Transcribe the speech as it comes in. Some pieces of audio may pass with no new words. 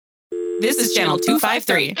This is Channel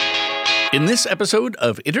 253. In this episode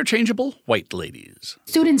of Interchangeable White Ladies.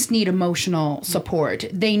 Students need emotional support.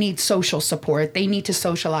 They need social support. They need to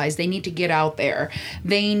socialize. They need to get out there.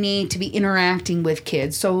 They need to be interacting with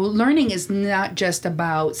kids. So learning is not just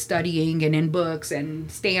about studying and in books and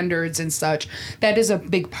standards and such. That is a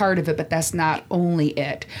big part of it, but that's not only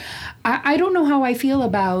it. I don't know how I feel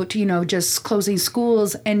about, just closing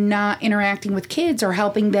schools and not interacting with kids or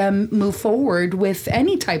helping them move forward with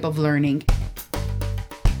any type of learning.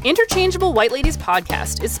 Interchangeable White Ladies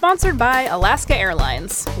podcast is sponsored by Alaska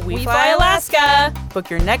Airlines. We fly Alaska! Book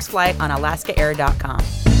your next flight on alaskaair.com.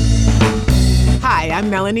 Hi, I'm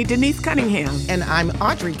Melanie Denise Cunningham. And I'm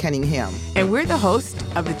Audrey Cunningham. And we're the host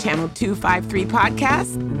of the Channel 253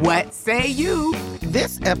 podcast, What Say You?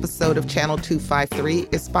 This episode of Channel 253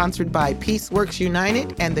 is sponsored by PeaceWorks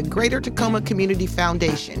United and the Greater Tacoma Community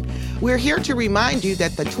Foundation. We're here to remind you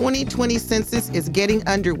that the 2020 census is getting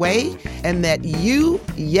underway and that you,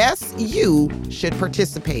 yes, you, should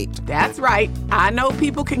participate. That's right. I know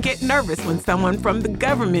people can get nervous when someone from the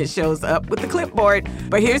government shows up with the clipboard,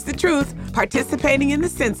 but here's the truth. Participating in the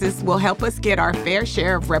census will help us get our fair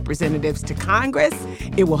share of representatives to Congress.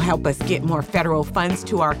 It will help us get more federal funds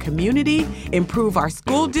to our community, improve our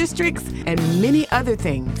school districts, and many other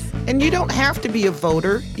things. And you don't have to be a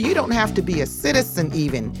voter. You don't have to be a citizen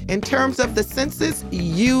even. In terms of the census,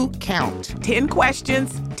 you count. 10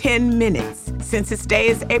 questions, 10 minutes. Census Day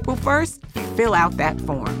is April 1st. Fill out that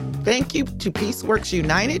form. Thank you to PeaceWorks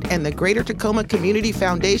United and the Greater Tacoma Community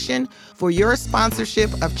Foundation for your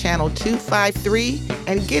sponsorship of Channel 253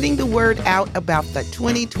 and getting the word out about the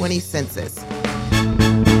 2020 census.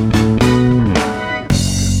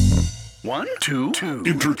 1, 2,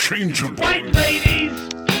 Interchangeable White Ladies. 1,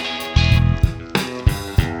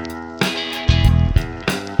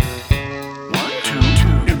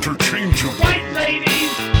 2, Interchangeable White Ladies.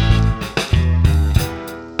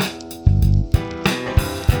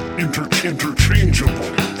 Interchangeable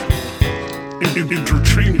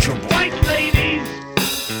Interchangeable White Ladies.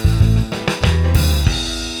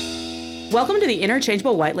 Welcome to the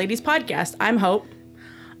Interchangeable White Ladies podcast. I'm Hope.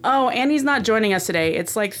 Oh, Annie's not joining us today.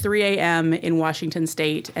 It's like 3 a.m. in Washington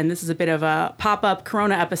State, and this is a bit of a pop-up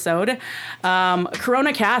Corona episode.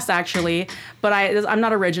 Corona cast, actually, but I'm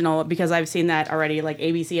not original because I've seen that already. Like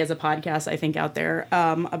ABC has a podcast, I think, out there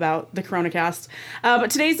about the Corona cast. But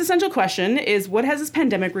today's essential question is, what has this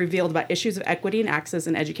pandemic revealed about issues of equity and access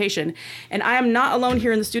in education? And I am not alone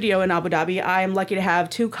here in the studio in Abu Dhabi. I am lucky to have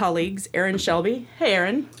two colleagues, Erin Shelby. Hey,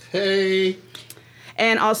 Erin. Hey.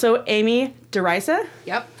 And also Amy DeRisa.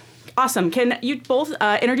 Yep. Awesome. Can you both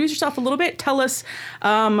introduce yourself a little bit? Tell us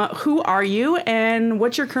who are you and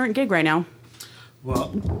what's your current gig right now?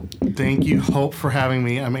 Well, thank you, Hope, for having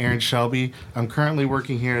me. I'm Erin Shelby. I'm currently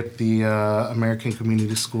working here at the American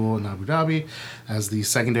Community School in Abu Dhabi as the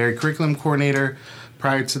secondary curriculum coordinator.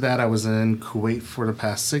 Prior to that, I was in Kuwait for the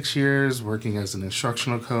past 6 years, working as an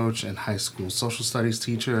instructional coach and high school social studies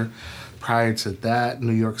teacher. Prior to that,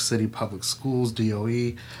 New York City Public Schools,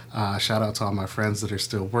 DOE. Shout out to all my friends that are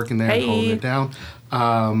still working there and holding it down.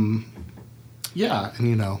 Yeah,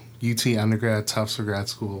 and UT undergrad, Tufts for grad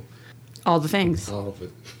school. All the things. All of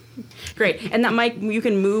it. Great. And that mic, you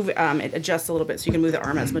can move, it adjusts a little bit so you can move the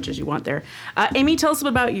arm as much as you want there. Amy, tell us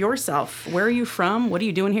about yourself. Where are you from? What are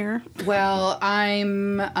you doing here? Well,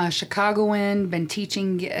 I'm a Chicagoan, been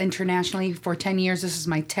teaching internationally for 10 years. This is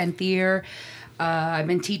my 10th year. I've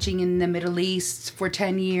been teaching in the Middle East for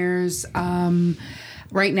 10 years.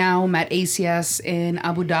 Right now, I'm at ACS in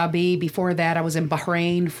Abu Dhabi. Before that, I was in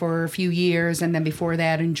Bahrain for a few years, and then before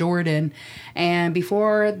that in Jordan. And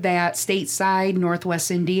before that, stateside,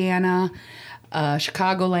 Northwest Indiana,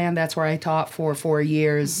 Chicagoland, that's where I taught for 4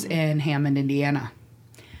 years in Hammond, Indiana.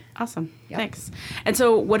 Awesome. Yep. Thanks. And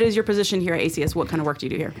so what is your position here at ACS? What kind of work do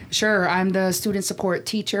you do here? Sure. I'm the student support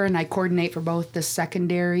teacher, and I coordinate for both the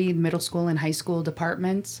secondary, middle school, and high school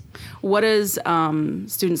departments. What does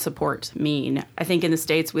student support mean? I think in the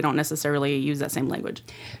States, we don't necessarily use that same language.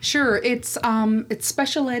 Sure. It's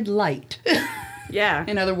special ed light. Yeah.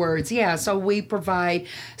 In other words, yeah. So we provide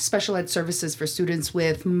special ed services for students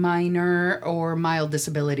with minor or mild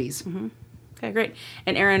disabilities. Mm-hmm. Okay, great.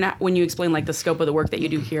 And Erin, when you explain like the scope of the work that you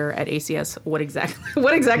do here at ACS, what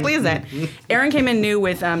exactly is that? Erin came in new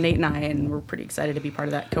with Nate and I, and we're pretty excited to be part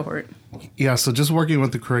of that cohort. Yeah, so just working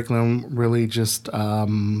with the curriculum, really just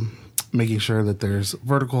making sure that there's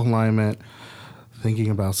vertical alignment,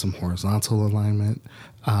 thinking about some horizontal alignment,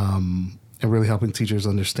 and really helping teachers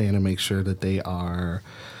understand and make sure that they are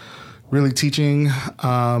really teaching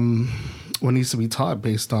what needs to be taught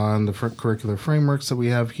based on the curricular frameworks that we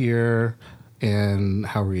have here, and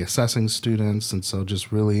how are we assessing students. And so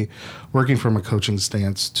just really working from a coaching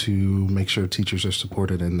stance to make sure teachers are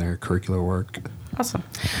supported in their curricular work. Awesome.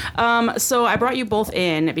 So I brought you both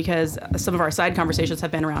in because some of our side conversations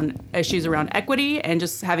have been around issues around equity and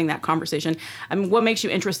just having that conversation. I mean, what makes you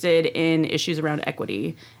interested in issues around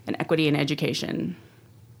equity in education?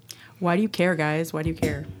 Why do you care, guys? Why do you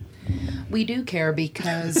care? We do care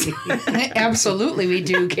because, absolutely we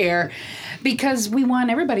do care, because we want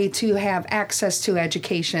everybody to have access to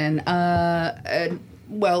education,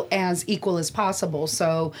 well, as equal as possible.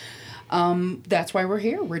 So that's why we're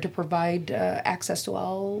here. We're to provide access to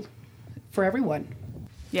all, for everyone.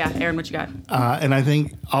 Yeah, Aaron, what you got? And I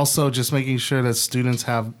think also just making sure that students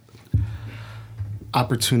have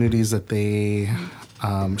opportunities that they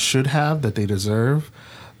should have, that they deserve.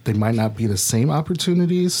 They might not be the same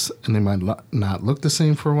opportunities, and they might not look the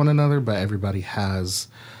same for one another, but everybody has,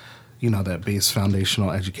 that base foundational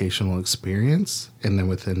educational experience, and then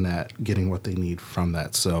within that, getting what they need from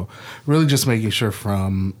that. So really just making sure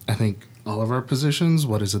from, I think, all of our positions,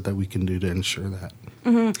 what is it that we can do to ensure that?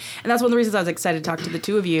 Mm-hmm. And that's one of the reasons I was excited to talk to the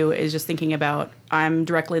two of you, is just thinking about, I'm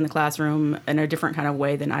directly in the classroom in a different kind of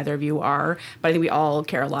way than either of you are, but I think we all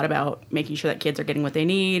care a lot about making sure that kids are getting what they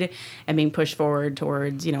need and being pushed forward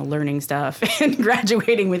towards, learning stuff and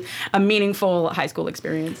graduating with a meaningful high school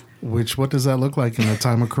experience. What does that look like in the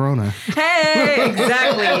time of Corona? Hey,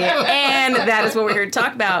 exactly. And that is what we're here to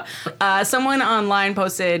talk about. Someone online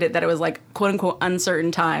posted that it was like, quote unquote,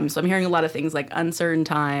 uncertain times. So I'm hearing a lot of things like uncertain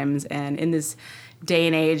times, and in this day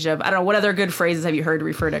and age of, I don't know, what other good phrases have you heard to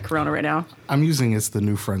refer to Corona right now? I'm using it's the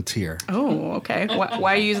new frontier. Oh, okay.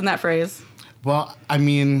 Why are you using that phrase? Well, I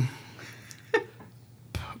mean,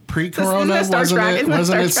 pre-Corona,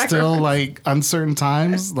 wasn't it still like uncertain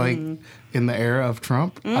times, like in the era of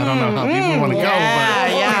Trump? I don't know how people want to go.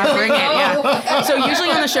 Yeah, bring it. Yeah. So usually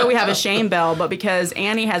on the show we have a shame bell, but because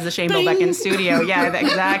Annie has the shame bell back in studio, yeah,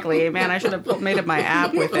 exactly. Man, I should have made up my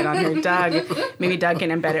app with it on here. Doug, maybe Doug can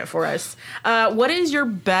embed it for us. What is your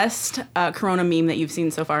best Corona meme that you've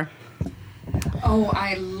seen so far? Oh,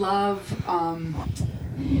 I love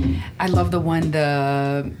the one,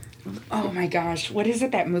 oh my gosh, what is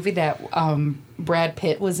it, that movie that Brad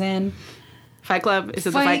Pitt was in? Fight Club? Is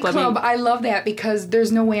it the Fight Club? Club. I love that because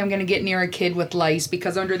there's no way I'm going to get near a kid with lice,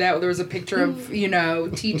 because under that there was a picture of,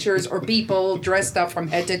 teachers or people dressed up from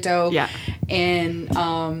head to toe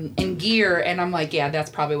in gear, and I'm like, yeah,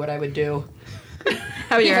 that's probably what I would do.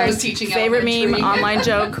 How are your teaching favorite meme, online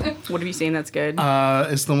joke? What have you seen that's good?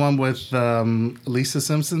 It's the one with Lisa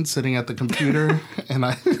Simpson sitting at the computer, and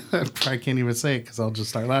I probably can't even say it because I'll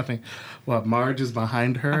just start laughing. Well, Marge is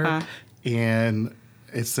behind her, and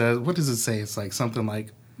it says, what does it say? It's like something like,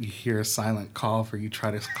 you hear a silent cough, or you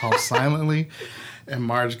try to cough silently, and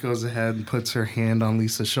Marge goes ahead and puts her hand on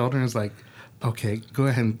Lisa's shoulder and is like, okay, go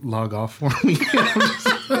ahead and log off for me.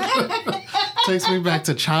 Takes me back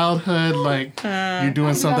to childhood, like you're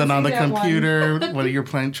doing something on the computer, whether you're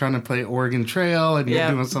trying to play Oregon Trail, and you're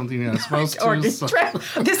doing something you're not supposed to. Oregon Trail.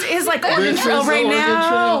 This is like Oregon Trail right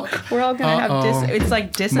now. We're all going to have it's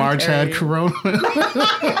like dysentery. Marge had Corona.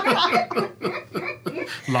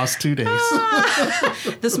 Lost 2 days.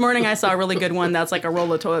 This morning I saw a really good one that's like a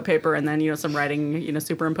roll of toilet paper and then, some writing,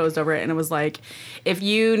 superimposed over it. And it was like, if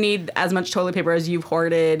you need as much toilet paper as you've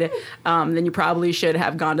hoarded, then you probably should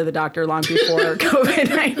have gone to the doctor long before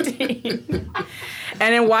COVID-19.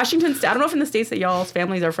 And in Washington State, I don't know if in the states that y'all's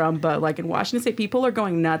families are from, but like in Washington State, people are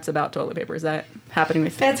going nuts about toilet paper. Is that happening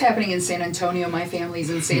with you? That's happening in San Antonio. My family's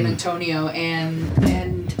in San Antonio, and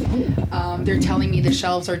they're telling me the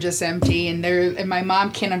shelves are just empty, and my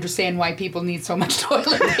mom can't understand why people need so much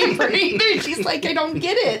toilet paper either. She's like, I don't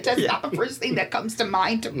get it. That's not the first thing that comes to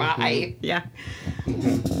mind to buy. Yeah.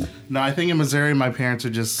 No, I think in Missouri, my parents are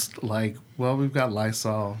just like, well, we've got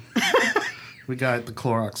Lysol. We got the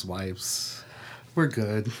Clorox wipes. We're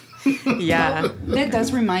good. Yeah. That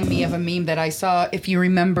does remind me of a meme that I saw. If you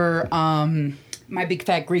remember My Big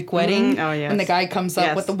Fat Greek Wedding. Oh, yes. And the guy comes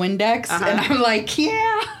up with the Windex. And I'm like,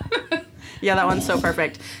 yeah. Yeah, that one's so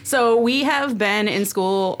perfect. So we have been in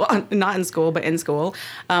school, well, not in school, but in school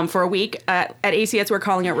for a week. At ACS, we're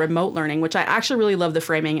calling it remote learning, which I actually really love the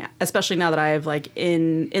framing, especially now that I've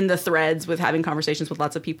in the threads with having conversations with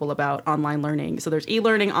lots of people about online learning. So there's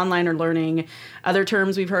e-learning, online or learning, other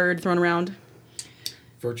terms we've heard thrown around.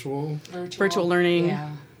 Virtual Virtual learning.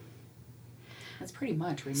 Yeah. That's pretty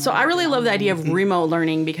much remote. So I really love the idea of remote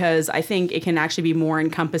learning because I think it can actually be more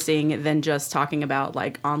encompassing than just talking about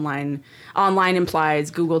like online. Online implies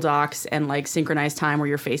Google Docs and like synchronized time where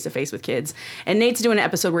you're face to face with kids. And Nate's doing an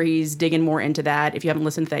episode where he's digging more into that. If you haven't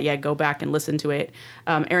listened to that yet, go back and listen to it.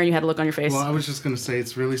 Aaron, you had a look on your face. Well, I was just going to say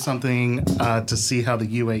it's really something to see how the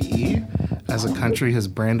UAE as a country has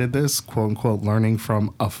branded this, quote unquote, learning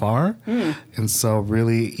from afar. And so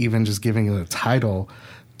really even just giving it a title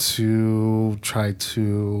to try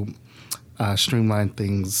to streamline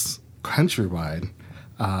things countrywide,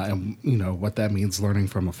 and what that means, learning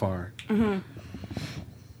from afar.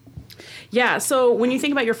 Yeah. So when you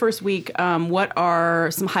think about your first week, what are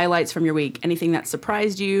some highlights from your week? Anything that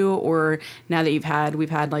surprised you, or now that we've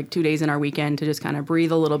had like 2 days in our weekend to just kind of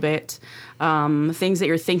breathe a little bit, things that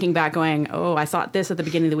you're thinking back going, oh, I thought this at the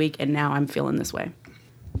beginning of the week and now I'm feeling this way.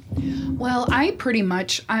 Well, I pretty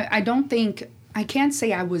much, I can't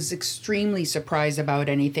say I was extremely surprised about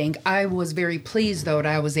anything. I was very pleased, though, that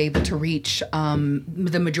I was able to reach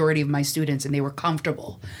the majority of my students, and they were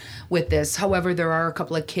comfortable with this. However, there are a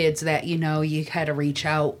couple of kids that, you had to reach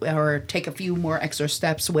out or take a few more extra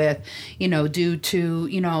steps with, due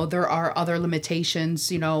to, there are other limitations,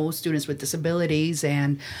 students with disabilities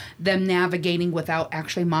and them navigating without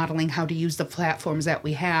actually modeling how to use the platforms that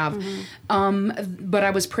we have. But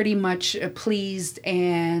I was pretty much pleased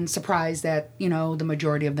and surprised that, the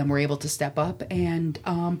majority of them were able to step up and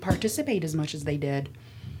participate as much as they did.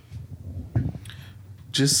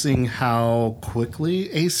 Just seeing how quickly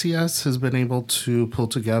ACS has been able to pull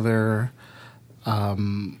together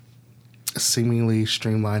seemingly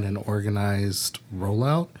streamlined and organized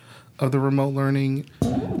rollout of the remote learning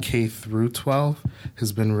K through 12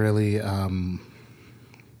 has been really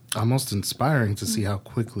almost inspiring to see how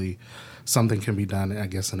quickly something can be done, I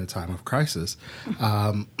guess, in a time of crisis.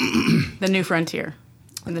 The new frontier.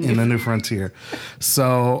 In the new frontier.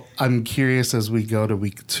 So I'm curious, as we go to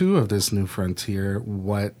week 2 of this new frontier,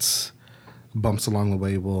 what bumps along the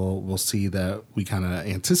way we'll see that we kind of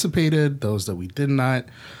anticipated, those that we did not.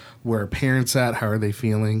 Where are parents at? How are they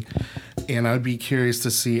feeling? And I'd be curious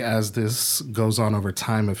to see, as this goes on over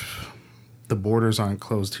time, if the borders aren't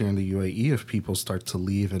closed here in the UAE, if people start to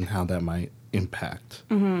leave and how that might impact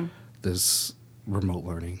this remote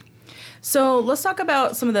learning. So let's talk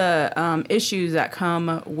about some of the issues that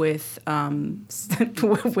come with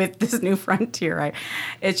with this new frontier. Right?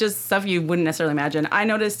 It's just stuff you wouldn't necessarily imagine. I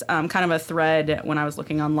noticed kind of a thread when I was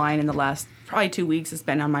looking online in the last probably 2 weeks. It's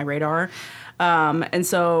been on my radar. And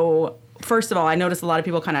so, first of all, I noticed a lot of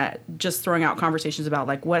people kind of just throwing out conversations about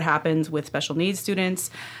like what happens with special needs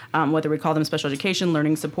students, whether we call them special education,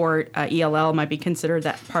 learning support, ELL might be considered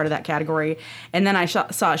that part of that category. And then I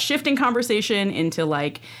saw a shift in conversation into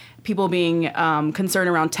like people being concerned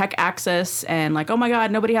around tech access and like, oh my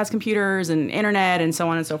God, nobody has computers and internet and so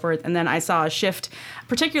on and so forth. And then I saw a shift,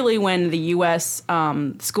 particularly when the U.S.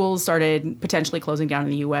 Schools started potentially closing down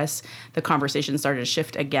in the U.S., the conversation started to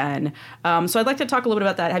shift again. So I'd like to talk a little bit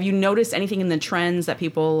about that. Have you noticed anything in the trends that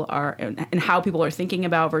people are, and how people are thinking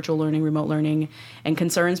about virtual learning, remote learning, and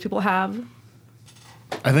concerns people have?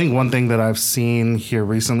 I think one thing that I've seen here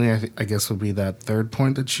recently, I guess, would be that third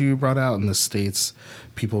point that you brought out in the States,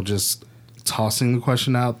 people just tossing the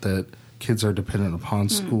question out that kids are dependent upon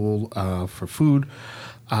school for food.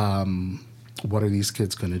 What are these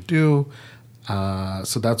kids going to do?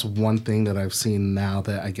 So that's one thing that I've seen now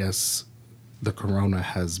that I guess the corona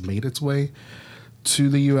has made its way to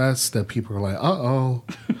the U.S., that people are like, uh-oh,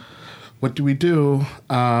 what do we do?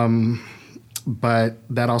 But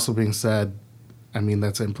that also being said, I mean,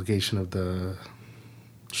 that's an implication of the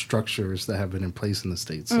structures that have been in place in the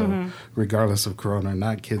States. So regardless of corona or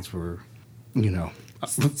not, kids were,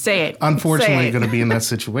 Say it. Unfortunately going to be in that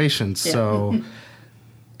situation. Yeah. So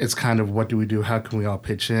it's kind of, what do we do? How can we all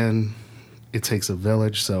pitch in? It takes a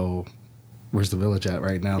village. So where's the village at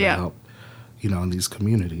right now to help, in these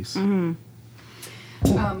communities?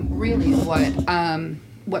 Really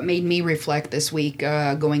what made me reflect this week,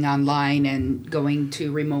 going online and going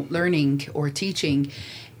to remote learning or teaching,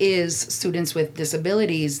 is students with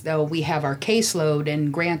disabilities. Though we have our caseload,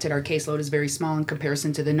 and granted our caseload is very small in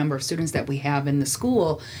comparison to the number of students that we have in the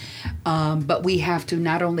school, but we have to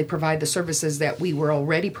not only provide the services that we were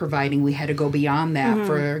already providing, we had to go beyond that.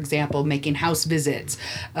 For example, making house visits,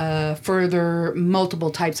 further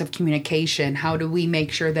multiple types of communication. How do we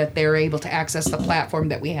make sure that they're able to access the platform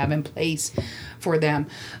that we have in place for them?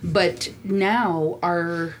 But now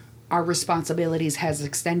our our responsibilities has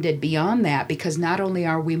extended beyond that, because not only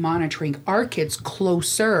are we monitoring our kids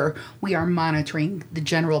closer, we are monitoring the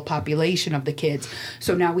general population of the kids.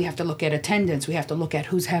 So now we have to look at attendance. We have to look at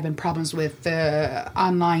who's having problems with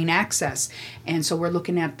online access. And so we're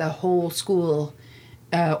looking at the whole school,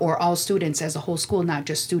 or all students as a whole school, not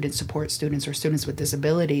just student support students or students with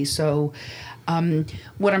disabilities. So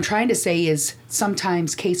what I'm trying to say is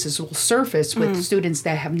sometimes cases will surface with students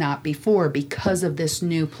that have not before, because of this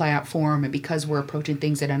new platform and because we're approaching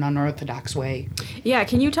things in an unorthodox way. Yeah,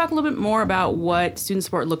 can you talk a little bit more about what student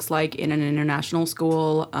support looks like in an international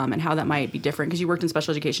school, and how that might be different? Because you worked in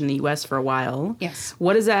special education in the U.S. for a while. Yes.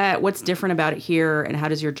 What's different about it here, and how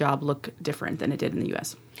does your job look different than it did in the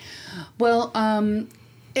U.S.? Well,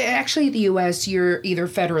 actually, the U.S., you're either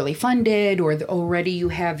federally funded or already you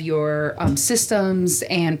have your systems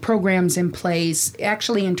and programs in place.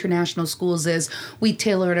 Actually, international schools is we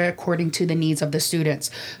tailor it according to the needs of the students.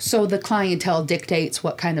 So the clientele dictates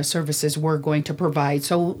what kind of services we're going to provide.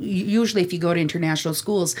 So usually if you go to international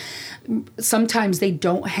schools, sometimes they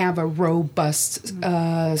don't have a robust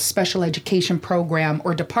special education program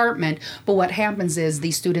or department. But what happens is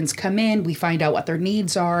these students come in, we find out what their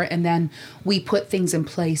needs are, and then we put things in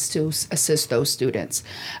place to assist those students.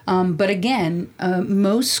 But again,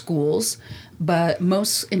 most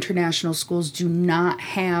international schools do not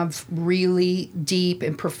have really deep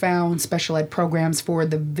and profound special ed programs for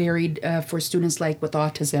the for students like with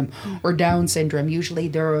autism or Down syndrome. Usually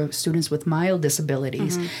there are students with mild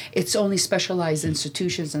disabilities. It's only specialized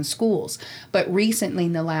institutions and schools. But recently,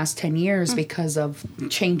 in the last 10 years, because of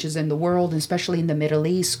changes in the world, especially in the Middle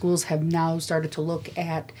East, schools have now started to look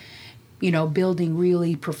at building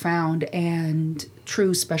really profound and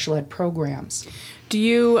true special ed programs. Do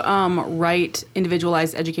you write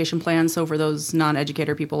individualized education plans, so for those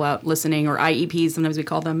non-educator people out listening, or IEPs, sometimes we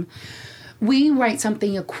call them? We write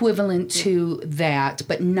something equivalent to that,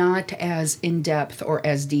 but not as in-depth or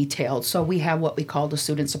as detailed. So we have what we call the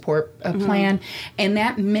student support plan, and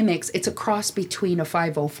that mimics, it's a cross between a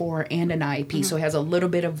 504 and an IEP. So it has a little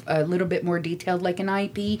bit more detailed like an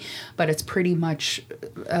IEP, but it's pretty much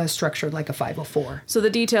structured like a 504. So the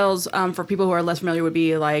details for people who are less familiar would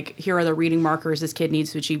be like, here are the reading markers this kid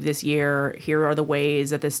needs to achieve this year. Here are the ways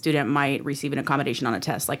that this student might receive an accommodation on a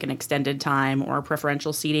test, like an extended time or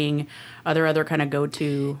preferential seating. Are there other kind of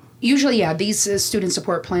go-to? Usually, yeah, these student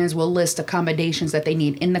support plans will list accommodations that they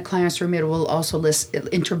need in the classroom. It will also list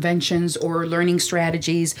interventions or learning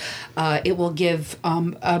strategies. It will give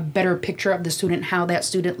a better picture of the student, how that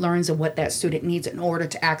student learns and what that student needs in order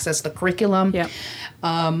to access the curriculum. Yep.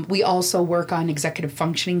 We also work on executive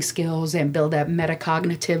functioning skills and build that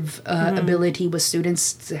metacognitive ability with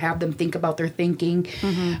students to have them think about their thinking.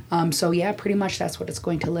 So yeah, pretty much that's what it's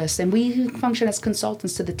going to list. And we function as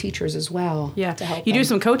consultants to the teachers as well. Yeah, to help you them. Do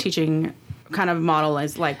some co-teaching kind of model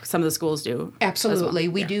as like some of the schools do. Absolutely.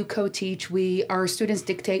 Well. We do co-teach. Our students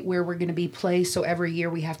dictate where we're going to be placed. So every year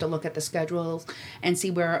we have to look at the schedules and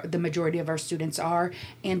see where the majority of our students are.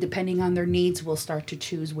 And depending on their needs, we'll start to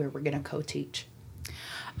choose where we're going to co-teach.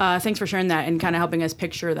 Thanks for sharing that and kind of helping us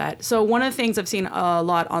picture that. So one of the things I've seen a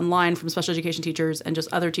lot online from special education teachers and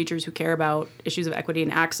just other teachers who care about issues of equity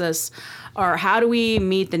and access are, how do we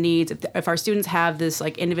meet the needs if our students have this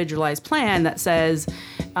like individualized plan that says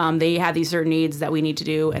they have these certain needs that we need to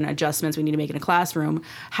do and adjustments we need to make in a classroom.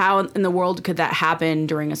 How in the world could that happen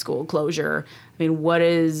during a school closure? I mean, what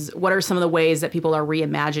are some of the ways that people are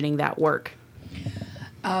reimagining that work?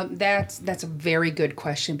 That's a very good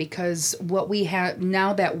question, because what we have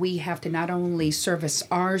now, that we have to not only service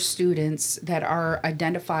our students that are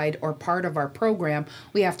identified or part of our program,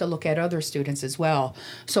 we have to look at other students as well.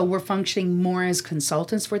 So we're functioning more as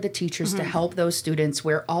consultants for the teachers to help those students.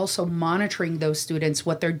 We're also monitoring those students,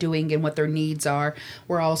 what they're doing and what their needs are.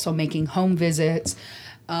 We're also making home visits.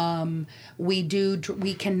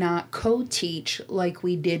 We cannot co-teach like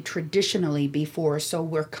we did traditionally before, so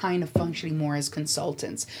we're kind of functioning more as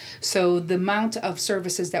consultants. So the amount of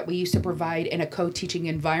services that we used to provide in a co-teaching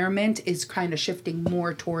environment is kind of shifting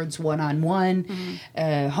more towards one-on-one,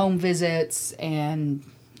 home visits, and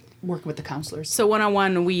work with the counselors. So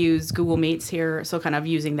one-on-one, we use Google Meets here, so kind of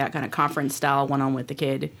using that kind of conference style one-on-one with the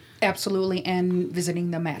kid. Absolutely, and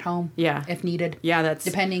visiting them at home, if needed. Yeah, that's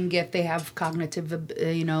depending if they have cognitive,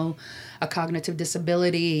 a cognitive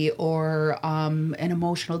disability or an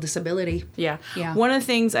emotional disability. Yeah. One of the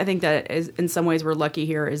things I think that is, in some ways, we're lucky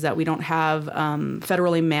here is that we don't have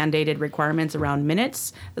federally mandated requirements around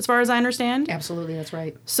minutes, as far as I understand. Absolutely, that's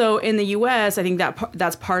right. So in the U.S., I think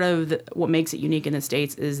that's part of what makes it unique in the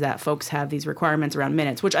States is that that folks have these requirements around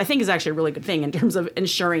minutes, which I think is actually a really good thing in terms of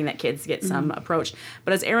ensuring that kids get some approach.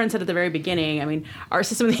 But as Erin said at the very beginning, I mean, our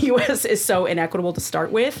system in the U.S. is so inequitable to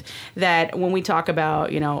start with that when we talk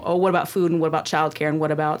about, what about food and what about childcare and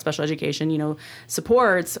what about special education,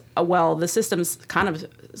 supports, well, the system's kind of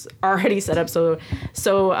already set up so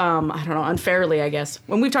I don't know, unfairly, I guess.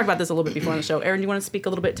 When we've talked about this a little bit before on the show. Erin, do you want to speak a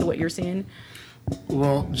little bit to what you're seeing?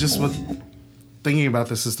 Well, just with thinking about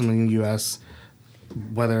the system in the U.S.,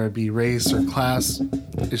 whether it be race or class,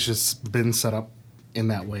 it's just been set up in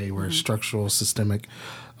that way where structural, systemic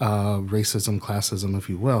racism, classism, if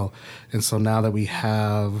you will. And so now that we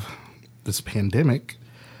have this pandemic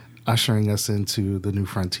ushering us into the new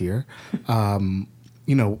frontier,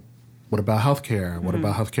 what about healthcare? What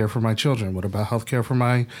about healthcare for my children? What about healthcare for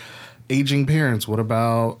my aging parents? What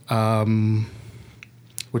about,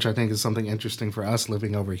 which I think is something interesting for us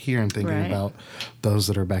living over here and thinking about those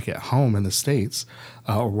that are back at home in the States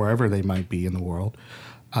or wherever they might be in the world.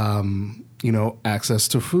 Access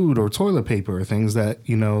to food or toilet paper or things that,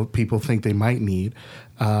 people think they might need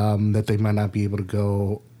that they might not be able to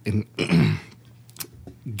go and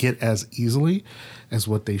get as easily as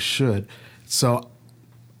what they should. So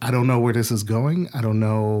I don't know where this is going. I don't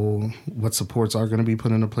know what supports are going to be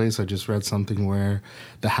put into place. I just read something where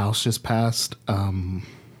the House just passed,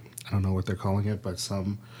 I don't know what they're calling it, but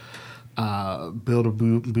some bill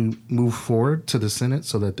to move forward to the Senate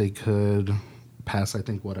so that they could pass, I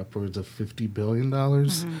think, upwards of $50 billion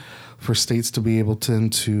for states to be able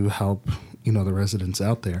to help, the residents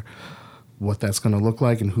out there. What that's going to look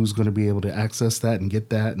like and who's going to be able to access that and get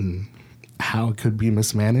that and how it could be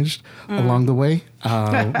mismanaged along the way.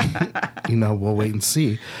 We'll wait and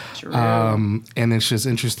see. And it's just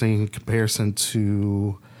interesting in comparison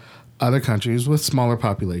to other countries with smaller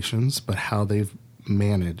populations, but how they've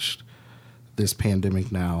managed this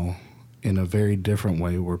pandemic now in a very different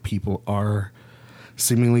way where people are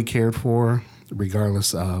seemingly cared for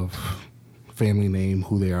regardless of family name,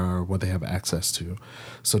 who they are, what they have access to.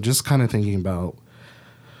 So just kind of thinking about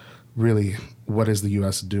really what is the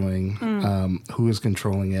U.S. doing, who is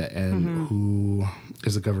controlling it, and who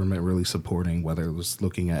is the government really supporting, whether it was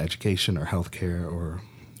looking at education or healthcare or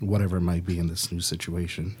whatever it might be in this new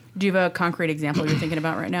situation. Do you have a concrete example you're thinking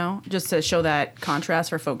about right now, just to show that contrast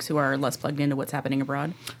for folks who are less plugged into what's happening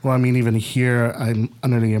abroad? Well, I mean, even here, I'm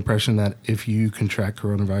under the impression that if you contract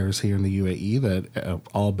coronavirus here in the UAE, that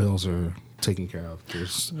all bills are taken care of.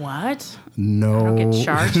 There's what? No. I don't get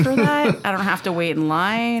charged for that? I don't have to wait in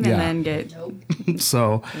line and then get...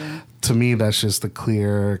 So to me, that's just a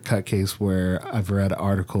clear-cut case where I've read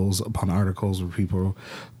articles upon articles where people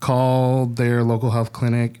called their local health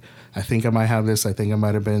clinic. I think I might have this. I think I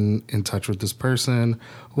might have been in touch with this person.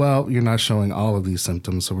 Well, you're not showing all of these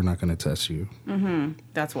symptoms, so we're not going to test you.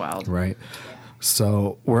 That's wild. Right.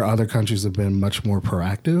 So where other countries have been much more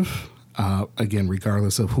proactive, again,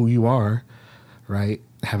 regardless of who you are, right,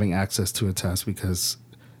 having access to a test because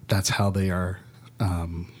that's how they are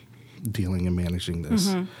dealing and managing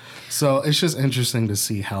this. So it's just interesting to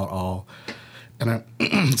see how it all, and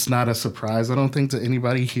it's not a surprise, I don't think, to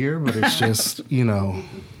anybody here, but it's just,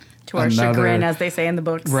 to our chagrin, as they say in the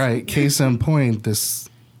books. Right. Case in point, this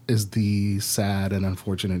is the sad and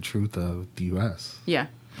unfortunate truth of the U.S. Yeah.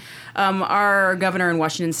 Our governor in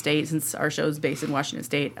Washington State, since our show is based in Washington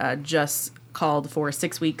State, just called for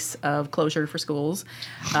 6 weeks of closure for schools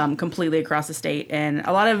completely across the state. And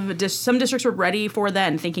a lot of some districts were ready for that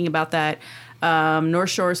and thinking about that.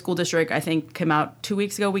 North Shore School District, I think, came out 2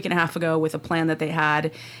 weeks ago, week and a half ago, with a plan that they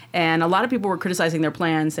had. And a lot of people were criticizing their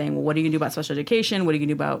plan, saying, well, what are you going to do about special education? What are you going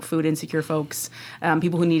to do about food insecure folks,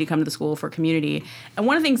 people who need to come to the school for community? And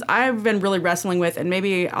one of the things I've been really wrestling with, and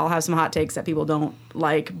maybe I'll have some hot takes that people don't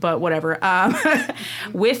like, but whatever.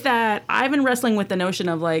 With that, I've been wrestling with the notion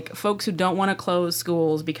of like folks who don't want to close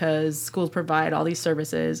schools because schools provide all these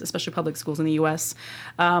services, especially public schools in the U.S.,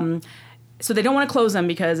 so they don't want to close them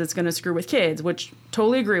because it's going to screw with kids, which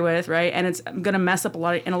totally agree with, right? And it's going to mess up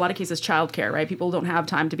in a lot of cases, childcare, right? People don't have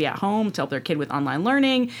time to be at home to help their kid with online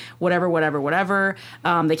learning, whatever.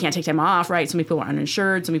 They can't take time off, right? Some people are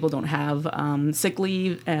uninsured. Some people don't have sick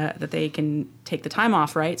leave that they can take the time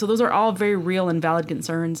off, right? So those are all very real and valid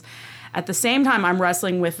concerns. At the same time, I'm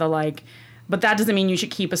wrestling with the but that doesn't mean you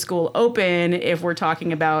should keep a school open if we're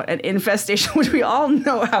talking about an infestation, which we all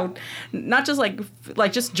know how, not just like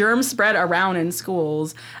just germs spread around in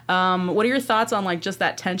schools. What are your thoughts on just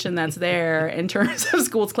that tension that's there in terms of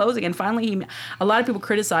schools closing? And finally, a lot of people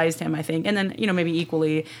criticized him, I think, and then maybe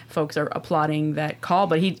equally folks are applauding that call.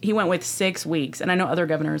 But he went with 6 weeks, and I know other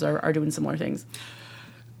governors are doing similar things.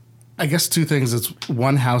 I guess two things. It's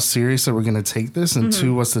one, how serious are we going to take this? And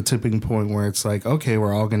two, what's the tipping point where it's like, okay,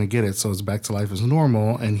 we're all going to get it. So it's back to life as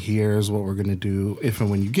normal. And here's what we're going to do if and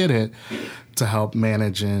when you get it to help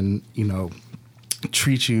manage and,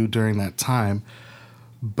 treat you during that time.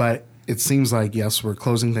 But it seems like, yes, we're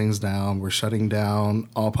closing things down. We're shutting down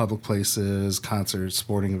all public places, concerts,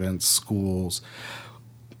 sporting events, schools.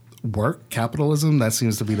 Work, capitalism, that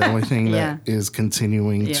seems to be the only thing that is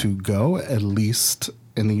continuing to go, at least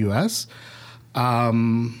in the U.S.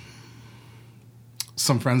 Some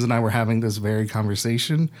friends and I were having this very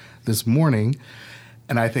conversation this morning,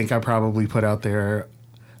 and I think I probably put out there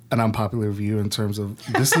an unpopular view in terms of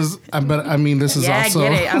this is, but I mean, this is also... Yeah, I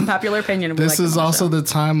get it. Unpopular opinion. This is also the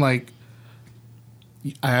time, like,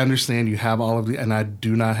 I understand you have all of the, and I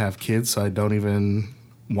do not have kids, so I don't even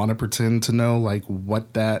want to pretend to know, like,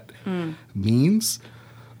 what that means.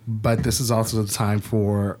 But this is also the time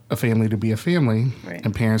for a family to be a family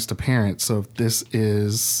and parents to parent. So if this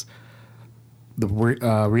is the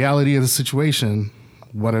reality of the situation,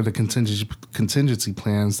 what are the contingency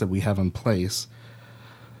plans that we have in place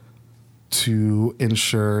to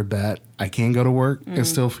ensure that I can go to work and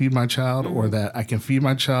still feed my child, or that I can feed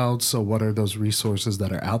my child? So what are those resources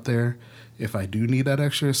that are out there if I do need that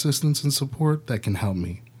extra assistance and support that can help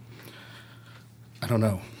me? I don't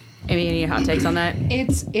know. Amy, any hot takes on that?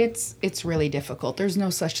 It's really difficult. There's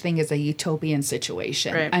no such thing as a utopian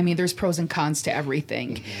situation. Right. I mean, there's pros and cons to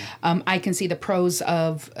everything. I can see the pros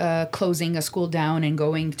of closing a school down and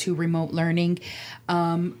going to remote learning.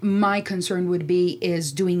 My concern would be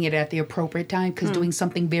is doing it at the appropriate time, because doing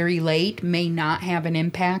something very late may not have an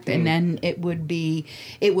impact, and then it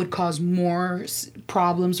would cause more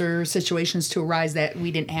problems or situations to arise that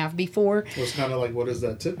we didn't have before. So it's kind of like, what is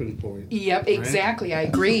that tipping point? Yep, exactly. I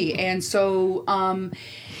agree. And so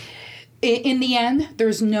in the end,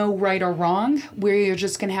 there's no right or wrong. We're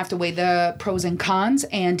just going to have to weigh the pros and cons,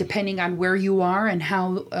 and depending on where you are and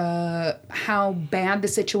how bad the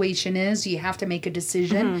situation is, you have to make a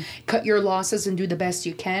decision, cut your losses and do the best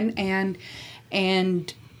you can,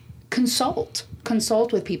 and consult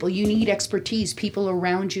with people. You need expertise, people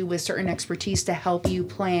around you with certain expertise to help you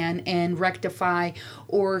plan and rectify,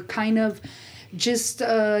 or kind of just,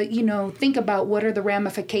 think about what are the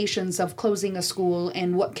ramifications of closing a school,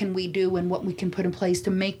 and what can we do and what we can put in place to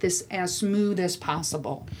make this as smooth as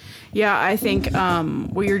possible. Yeah, I think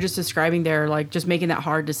what you're just describing there, like just making that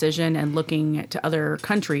hard decision and looking to other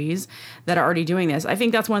countries that are already doing this. I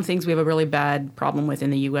think that's one of the things we have a really bad problem with in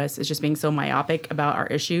the U.S. is just being so myopic about our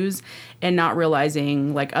issues and not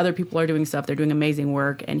realizing, like, other people are doing stuff, they're doing amazing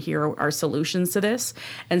work, and here are solutions to this.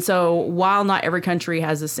 And so while not every country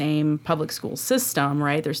has the same public school system,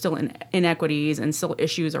 right, there's still inequities and still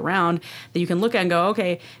issues around that you can look at and go,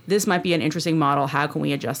 okay, this might be an interesting model. How can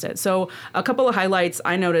we adjust it? So a couple of highlights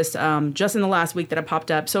I noticed just in the last week that have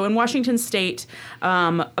popped up. So in Washington State,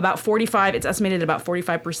 it's estimated about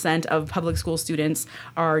 45% of public school students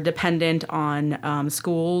are dependent on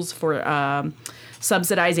schools for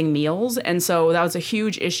subsidizing meals. And so that was a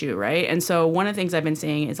huge issue, right? And so one of the things I've been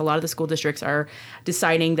seeing is a lot of the school districts are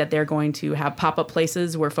deciding that they're going to have pop-up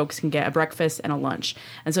places where folks can get a breakfast and a lunch.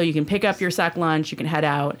 And so you can pick up your sack lunch, you can head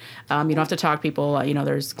out, you don't have to talk to people,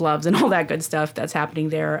 there's gloves and all that good stuff that's happening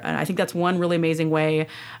there. And I think that's one really amazing way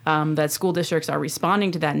that school districts are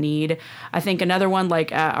responding to that need. I think another one,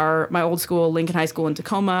 like at my old school, Lincoln High School in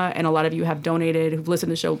Tacoma, and a lot of you have donated, who've listened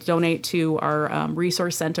to the show, donate to our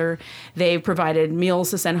resource center. They've provided meals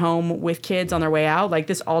to send home with kids on their way out. Like,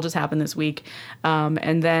 this all just happened this week.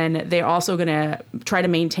 And then they're also going to try to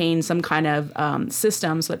maintain some kind of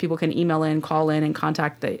system so that people can email in, call in, and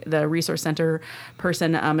contact the resource center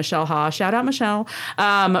person, Michelle Ha. Shout out Michelle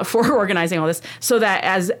for organizing all this, so that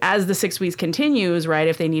as the 6 weeks continues, right,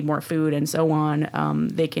 if they need more food and so on,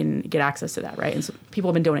 they can get access to that, right? And so people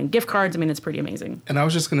have been donating gift cards. I mean, it's pretty amazing. And I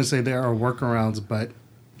was just going to say there are workarounds, but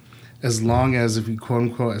as long as, if you quote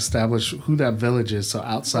unquote establish who that village is, so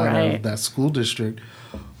outside of that school district,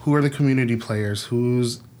 who are the community players, who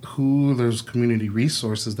there's community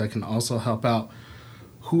resources that can also help out,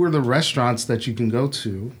 who are the restaurants that you can go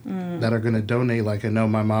to that are going to donate. Like, I know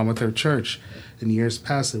my mom with her church, in years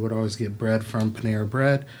past, they would always get bread from Panera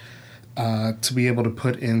Bread to be able to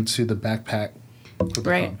put into the backpack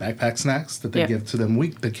snacks that they give to them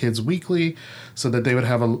the kids weekly, so that they would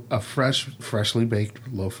have a freshly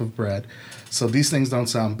baked loaf of bread. So these things don't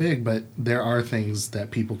sound big, but there are things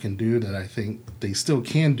that people can do that I think they still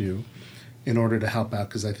can do in order to help out,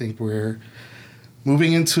 because I think we're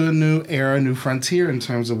moving into a new era, new frontier in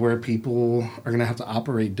terms of where people are going to have to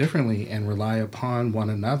operate differently and rely upon one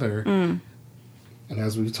another. And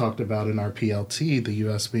as we've talked about in our PLT, the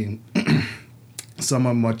U.S. being Some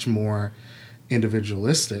are much more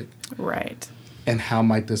individualistic. Right. And how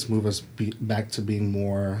might this move us back to being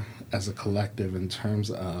more as a collective in terms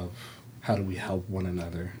of how do we help one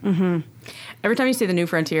another? Mm-hmm. Every time you see The New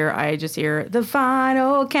Frontier, I just hear the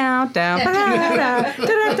final countdown,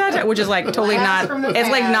 which is like totally not, it's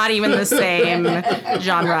like not even the same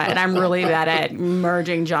genre. And I'm really bad at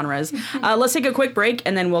merging genres. Let's take a quick break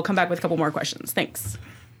and then we'll come back with a couple more questions. Thanks.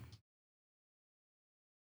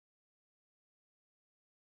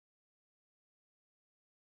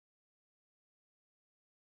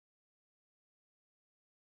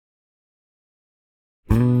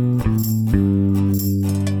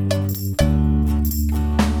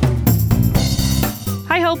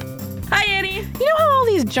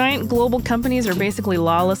 Giant global companies are basically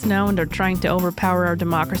lawless now and are trying to overpower our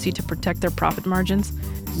democracy to protect their profit margins?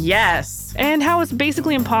 Yes. And how it's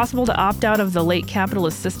basically impossible to opt out of the late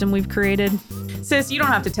capitalist system we've created? Sis, you don't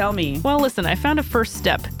have to tell me. Well, listen, I found a first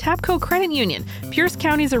step. TAPCO Credit Union, Pierce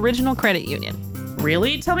County's original credit union.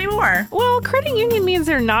 Really? Tell me more. Well, credit union means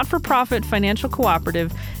they're not-for-profit financial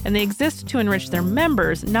cooperative, and they exist to enrich their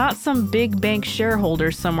members, not some big bank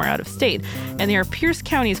shareholders somewhere out of state. And they are Pierce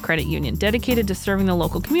County's credit union, dedicated to serving the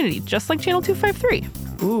local community, just like Channel 253.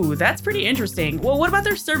 Ooh, that's pretty interesting. Well, what about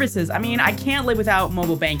their services? I mean, I can't live without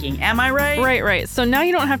mobile banking. Am I right? Right. So now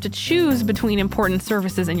you don't have to choose between important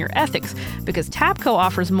services and your ethics, because TAPCO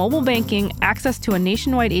offers mobile banking, access to a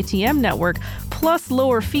nationwide ATM network, plus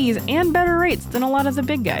lower fees and better rates than a lot of the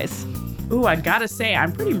big guys. Ooh, I gotta say,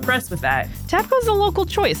 I'm pretty impressed with that. TAPCO's a local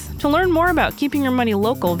choice. To learn more about keeping your money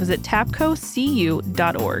local, visit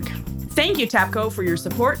tapcocu.org. Thank you, TAPCO, for your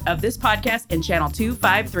support of this podcast and Channel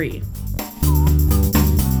 253.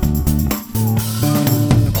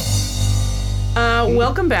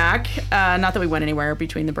 Welcome back. Not that we went anywhere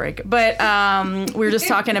between the break, but we were just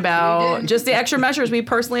talking about just the extra measures we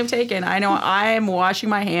personally have taken. I know I'm washing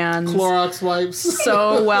my hands. Clorox wipes.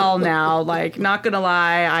 So well now. Like, not gonna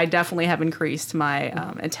lie, I definitely have increased my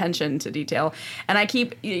attention to detail. And I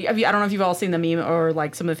don't know if you've all seen the meme or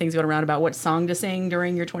like some of the things going around about what song to sing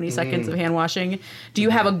during your 20 seconds of hand washing. Do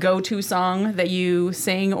you have a go-to song that you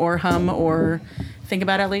sing or hum or think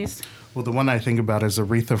about at least? Well, the one I think about is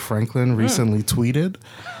Aretha Franklin recently tweeted.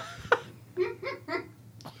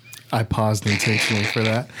 I paused intentionally for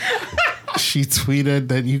that. She tweeted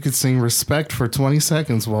that you could sing Respect for 20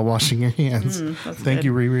 seconds while washing your hands. Thank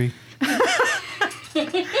you, Riri.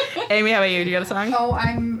 Amy, how about you? Do you got a song? Oh,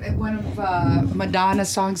 I'm one of Madonna's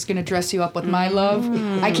songs, "Gonna Dress You Up with My Love."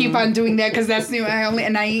 I keep on doing that because that's new.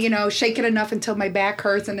 I shake it enough until my back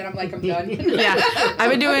hurts, and then I'm like, I'm done. Yeah, I've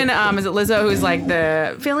been doing. Is it Lizzo who's like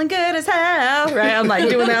the feeling good as hell? Right? I'm like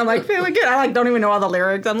doing that. I'm like feeling good. I like don't even know all the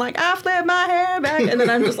lyrics. I'm like I flip my hair back, and then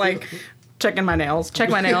I'm just like. Check my nails,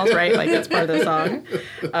 right? Like that's part of the song.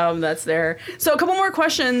 That's there. So a couple more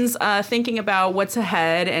questions, thinking about what's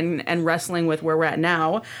ahead and wrestling with where we're at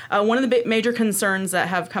now. One of the major concerns that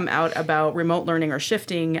have come out about remote learning or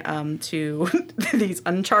shifting to these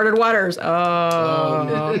uncharted waters. The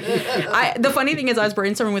funny thing is I was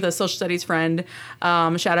brainstorming with a social studies friend,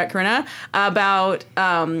 shout out Corinna, about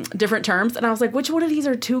different terms. And I was like, which one of these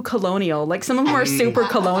are too colonial? Like some of them are super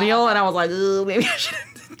colonial. And I was like, maybe I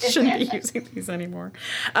shouldn't be using these anymore.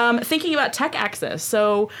 Thinking about tech access.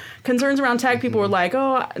 So concerns around tech, people were like,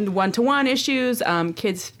 one-to-one issues,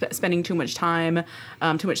 kids spending too much time,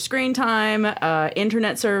 too much screen time,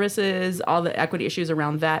 internet services, all the equity issues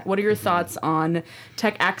around that. What are your thoughts on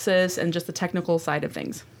tech access and just the technical side of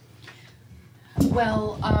things?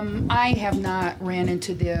 Well, I have not ran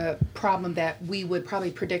into the problem that we would probably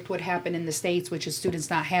predict would happen in the States, which is students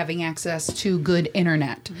not having access to good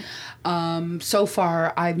internet. So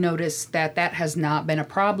far, I've noticed that has not been a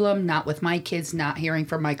problem, not with my kids, not hearing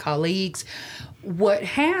from my colleagues. What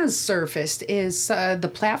has surfaced is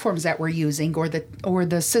the platforms that we're using or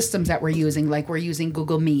the systems that we're using, like we're using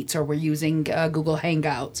Google Meets or we're using Google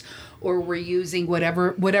Hangouts, or we're using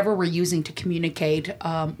whatever we're using to communicate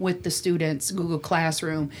with the students, Google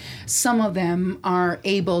Classroom. Some of them are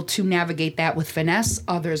able to navigate that with finesse,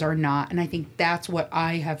 others are not. And I think that's what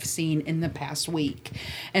I have seen in the past week.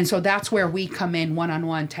 And so that's where we come in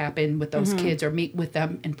one-on-one, tap in with those kids or meet with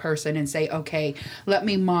them in person and say, okay, let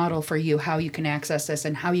me model for you how you can access this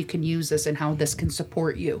and how you can use this and how this can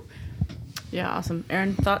support you. Yeah, awesome.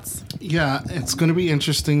 Aaron, thoughts? Yeah, it's going to be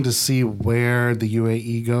interesting to see where the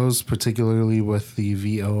UAE goes, particularly with the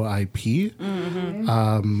VoIP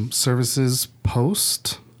services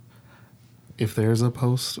post, if there's a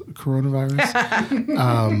post-coronavirus.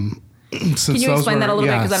 Can you explain that a little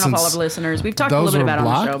bit? Because I don't know if all of our listeners. We've talked a little bit about it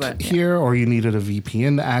on the show. But here, or you needed a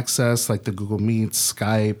VPN to access, like the Google Meet,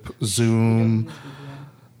 Skype, Zoom.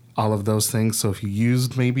 all of those things. So if you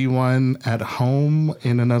used maybe one at home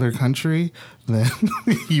in another country, then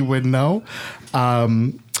you would know.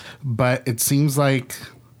 But it seems like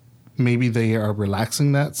maybe they are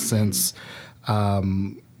relaxing that since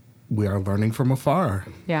we are learning from afar.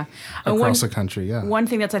 Yeah. Across the country, yeah. One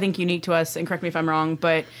thing that's, I think, unique to us, and correct me if I'm wrong,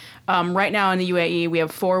 but right now in the UAE, we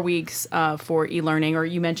have 4 weeks for e-learning, or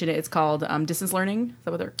you mentioned it, it's called distance learning. Is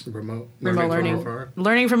that what they're? Remote learning. From afar.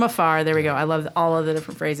 Learning from afar. There we go. I love all of the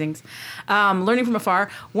different phrasings. Learning from afar.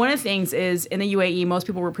 One of the things is in the UAE, most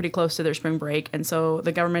people were pretty close to their spring break. And so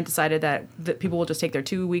the government decided that people will just take their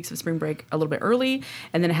 2 weeks of spring break a little bit early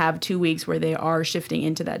and then have 2 weeks where they are shifting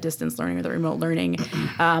into that distance learning or the remote learning.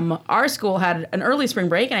 Our school had an early spring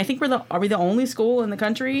break, and I think are we the only school in the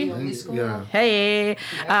country? The only school. Yeah. Hey.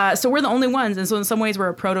 So we're the only ones. And so in some ways we're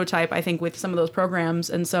a prototype, I think, with some of those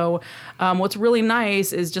programs. And so what's really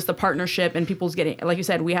nice is just the partnership and people's getting, like you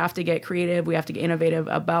said, we have to get creative. We have to get innovative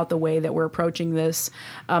about the way that we're approaching this,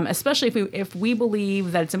 especially if we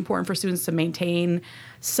believe that it's important for students to maintain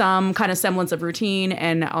some kind of semblance of routine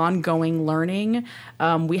and ongoing learning.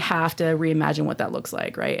 We have to reimagine what that looks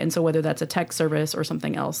like, right? And so whether that's a tech service or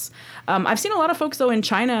something else. I've seen a lot of folks, though, in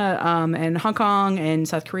China and Hong Kong and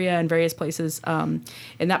South Korea and various places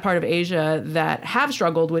in that part of Asia that have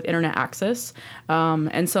struggled with internet access.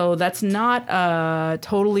 And so that's not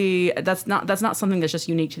that's not something that's just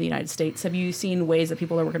unique to the United States. Have you seen ways that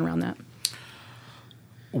people are working around that?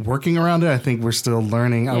 Working around it, I think we're still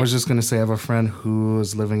learning. Yeah. I was just going to say I have a friend who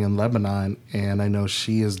is living in Lebanon, and I know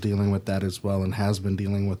she is dealing with that as well and has been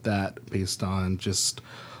dealing with that based on just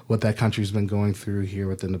what that country's been going through here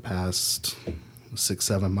within the past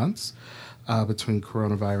 6-7 months between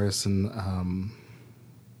coronavirus and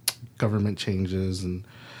government changes and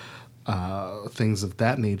things of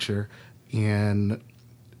that nature. And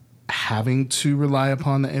having to rely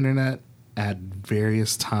upon the internet at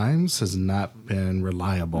various times has not been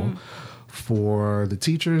reliable for the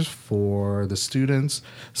teachers, for the students.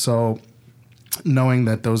 So knowing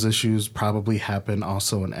that those issues probably happen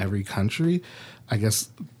also in every country, I guess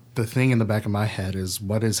the thing in the back of my head is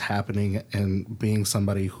what is happening, and being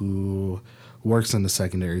somebody who works in the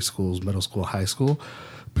secondary schools, middle school, high school,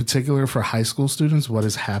 particular for high school students, what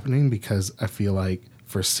is happening? Because I feel like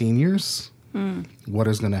for seniors, what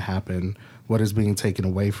is going to happen? What is being taken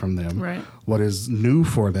away from them? Right. What is new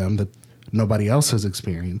for them that nobody else has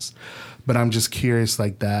experienced? But I'm just curious,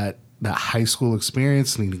 like that high school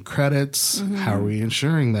experience, needing credits, how are we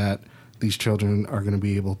ensuring that these children are going to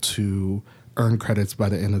be able to earn credits by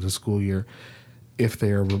the end of the school year if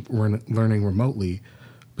they are learning remotely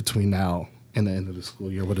between now and the end of the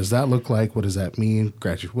school year? What does that look like? What does that mean?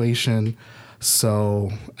 Graduation.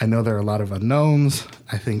 So I know there are a lot of unknowns.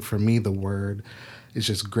 I think for me, the word is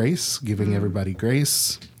just grace, giving everybody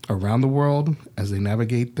grace around the world as they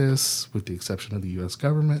navigate this, with the exception of the U.S.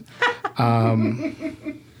 government.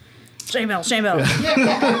 Shame bell.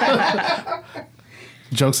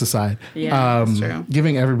 Jokes aside, that's true.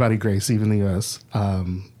 Giving everybody grace, even the U.S.,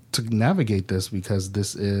 to navigate this, because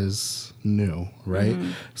this is new, right?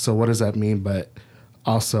 So what does that mean? But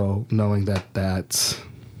also knowing that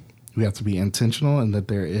we have to be intentional and that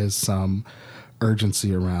there is some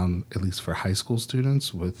urgency around, at least for high school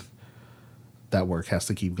students, with that work has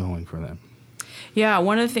to keep going for them. Yeah,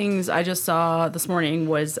 one of the things I just saw this morning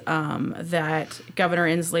was that Governor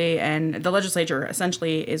Inslee and the legislature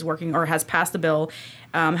essentially is working or has passed a bill,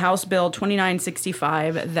 House Bill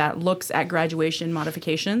 2965, that looks at graduation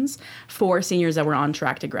modifications for seniors that were on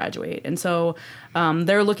track to graduate. And so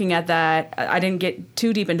they're looking at that. I didn't get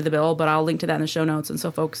too deep into the bill, but I'll link to that in the show notes. And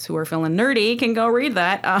so folks who are feeling nerdy can go read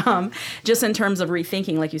that. Just in terms of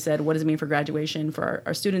rethinking, like you said, what does it mean for graduation for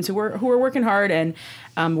our students who are working hard and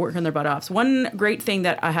working their butt off. So one great thing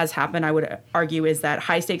that has happened, I would argue, is that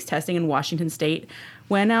high stakes testing in Washington State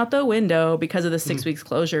went out the window because of the 6 weeks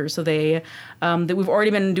closure. So we've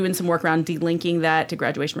already been doing some work around delinking that to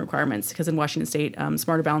graduation requirements, because in Washington State,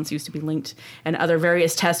 Smarter Balance used to be linked, and other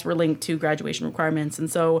various tests were linked to graduation requirements.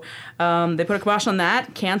 And so they put a kibosh on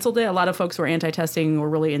that, canceled it. A lot of folks who are anti-testing were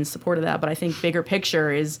really in support of that. But I think bigger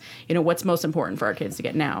picture is, what's most important for our kids to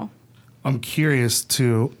get now. I'm curious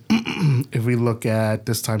too, if we look at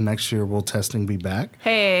this time next year, will testing be back?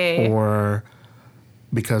 Hey. Or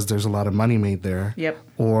because there's a lot of money made there. Yep.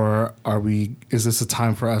 Or is this a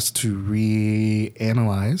time for us to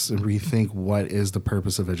reanalyze and rethink what is the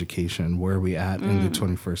purpose of education? Where are we at in the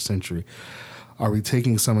 21st century? Are we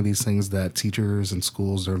taking some of these things that teachers and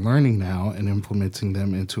schools are learning now and implementing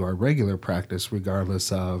them into our regular practice,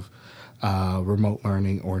 regardless of remote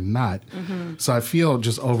learning or not? So I feel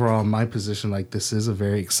just overall in my position, like this is a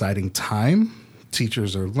very exciting time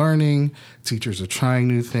teachers are learning, teachers are trying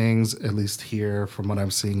new things, at least here from what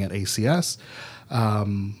I'm seeing at ACS.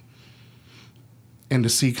 And to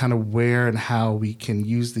see kind of where and how we can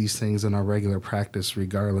use these things in our regular practice,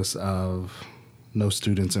 regardless of no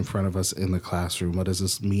students in front of us in the classroom. What does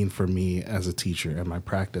this mean for me as a teacher and my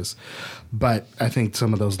practice? But I think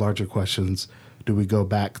some of those larger questions, do we go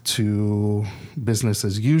back to business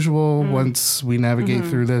as usual once we navigate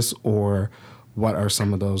through this? Or what are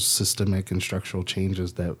some of those systemic and structural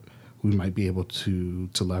changes that we might be able to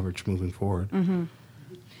leverage moving forward?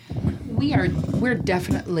 We're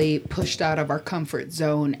definitely pushed out of our comfort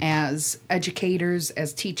zone as educators,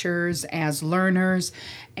 as teachers, as learners,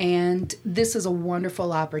 and this is a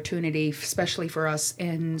wonderful opportunity, especially for us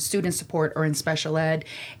in student support or in special ed,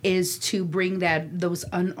 is to bring those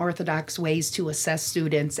unorthodox ways to assess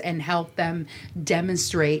students and help them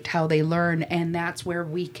demonstrate how they learn, and that's where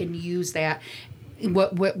we can use that.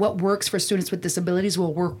 What works for students with disabilities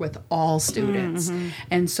will work with all students.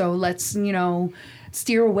 And so let's,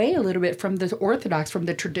 steer away a little bit from the orthodox, from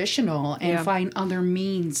the traditional, and find other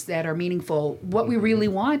means that are meaningful. What we really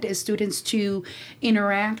want is students to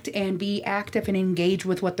interact and be active and engage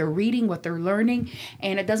with what they're reading, what they're learning,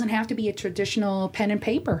 and it doesn't have to be a traditional pen and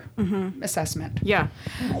paper assessment. Yeah.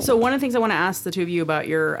 So one of the things I want to ask the two of you about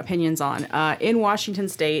your opinions on, in Washington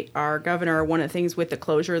State, our governor, one of the things with the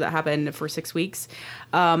closure that happened for 6 weeks,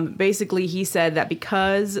 basically he said that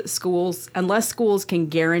because unless schools can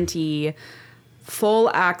guarantee full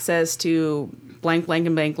access to blank, blank,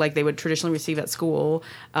 and blank like they would traditionally receive at school,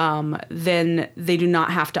 then they do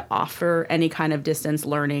not have to offer any kind of distance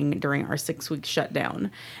learning during our 6-week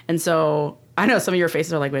shutdown. And so I know some of your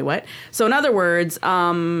faces are like, wait, what? So in other words,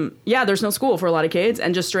 there's no school for a lot of kids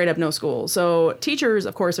and just straight up no school. So teachers,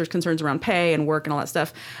 of course, there's concerns around pay and work and all that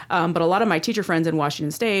stuff. But a lot of my teacher friends in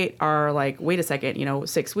Washington State are like, wait a second,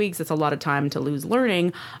 6 weeks, that's a lot of time to lose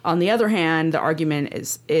learning. On the other hand, the argument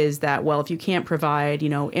is that, well, if you can't provide,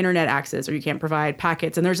 internet access or you can't provide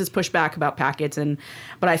packets, and there's this pushback about packets.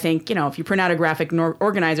 But I think, if you print out a graphic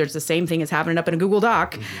organizer, it's the same thing as having it up in a Google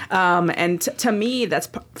Doc. And to me,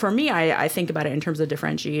 for me, I think about it in terms of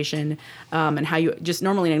differentiation and how you just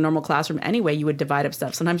normally in a normal classroom anyway, you would divide up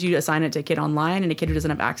stuff. Sometimes you assign it to a kid online and a kid who doesn't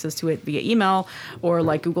have access to it via email or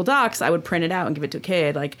like Google Docs, I would print it out and give it to a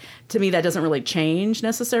kid. Like, to me, that doesn't really change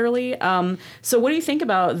necessarily. So what do you think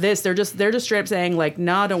about this? They're just straight up saying like,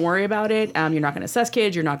 nah, don't worry about it. You're not going to assess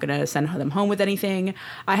kids. You're not going to send them home with anything.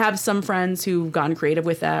 I have some friends who've gotten creative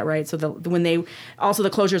with that, right? So the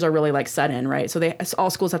closures are really like sudden, right? So all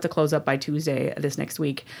schools have to close up by Tuesday this next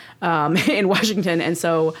week in Washington. And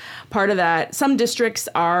so part of that, some districts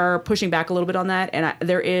are pushing back a little bit on that. And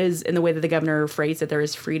there is, in the way that the governor phrased it, there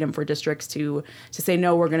is freedom for districts to say,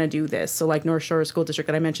 no, we're going to do this. So like North Shore School District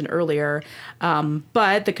that I mentioned earlier.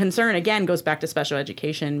 But the concern, again, goes back to special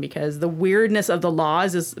education because the weirdness of the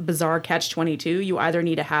laws is bizarre catch-22.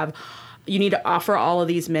 You need to offer all of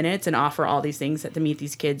these minutes and offer all these things to meet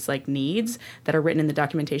these kids' like needs that are written in the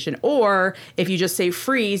documentation. Or if you just say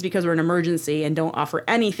freeze because we're an emergency and don't offer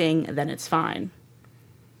anything, then it's fine.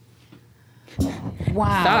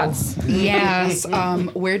 Wow. Thoughts? Yes.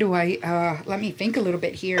 Where do let me think a little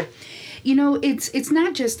bit here. It's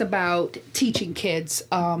not just about teaching kids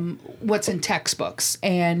what's in textbooks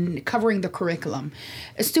and covering the curriculum.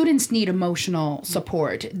 Students need emotional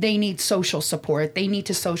support. They need social support. They need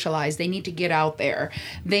to socialize. They need to get out there.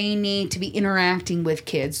 They need to be interacting with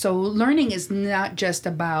kids. So learning is not just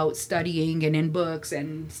about studying and in books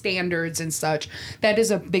and standards and such. That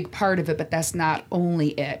is a big part of it, but that's not only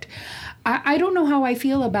it. I don't know how I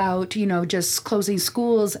feel about, just closing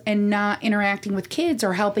schools and not interacting with kids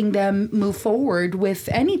or helping them move forward with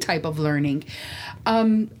any type of learning.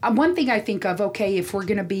 One thing I think of, okay, if we're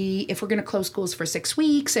going to close schools for 6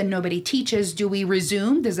 weeks and nobody teaches, do we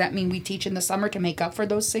resume? Does that mean we teach in the summer to make up for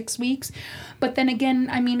those 6 weeks? But then again,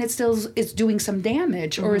 it's doing some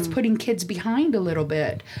damage or it's putting kids behind a little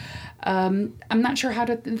bit. I'm not sure how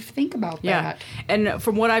to think about that. Yeah. And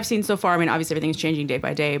from what I've seen so far, obviously everything's changing day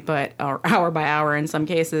by day, but or hour by hour in some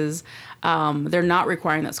cases, they're not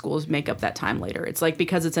requiring that schools make up that time later. It's like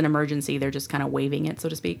because it's an emergency, they're just kind of waiving it, so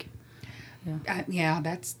to speak. Yeah,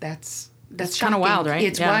 that's kind of wild, right?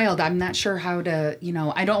 It's wild. I'm not sure how to,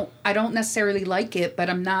 I don't necessarily like it, but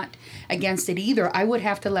I'm not against it either. I would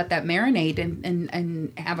have to let that marinate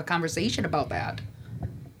and have a conversation about that.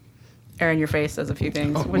 Aaron, your face says a few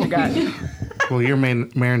things. What you got? Well, you're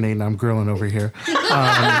marinating. I'm grilling over here.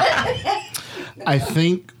 I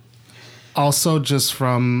think also just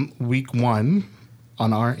from week one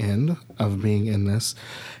on our end of being in this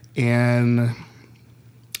and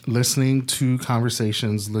listening to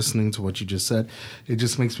conversations, listening to what you just said, it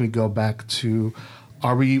just makes me go back to,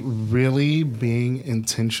 are we really being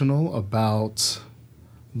intentional about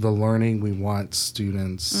the learning we want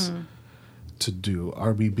students to do?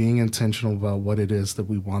 Are we being intentional about what it is that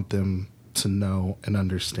we want them to know and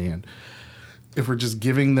understand? If we're just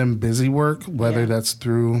giving them busy work, whether that's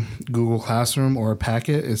through Google Classroom or a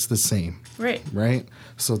packet, it's the same. Right. Right?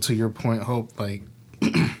 So to your point, Hope, like,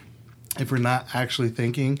 if we're not actually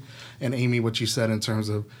thinking, and Amy, what you said in terms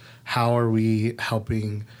of how are we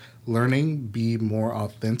helping learning be more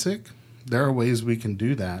authentic, there are ways we can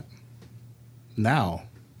do that now.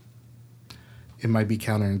 It might be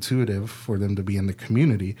counterintuitive for them to be in the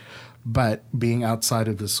community, but being outside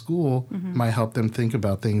of the school might help them think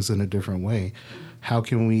about things in a different way. How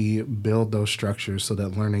can we build those structures so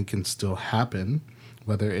that learning can still happen,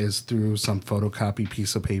 whether it's through some photocopy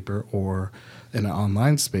piece of paper or in an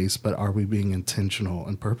online space, but are we being intentional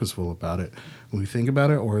and purposeful about it when we think about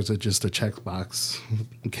it, or is it just a checkbox?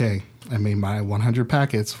 Okay, I made my 100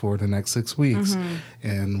 packets for the next 6 weeks,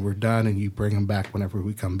 and we're done, and you bring them back whenever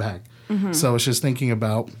we come back. So it's just thinking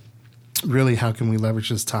about really how can we leverage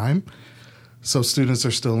this time so students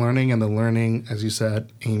are still learning, and the learning, as you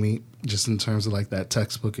said, Amy, just in terms of like that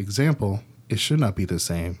textbook example, it should not be the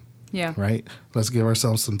same. Yeah. Right? Let's give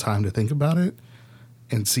ourselves some time to think about it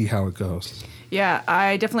and see how it goes. Yeah,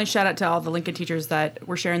 I definitely shout out to all the Lincoln teachers that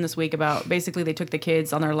were sharing this week about basically they took the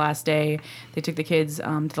kids on their last day. They took the kids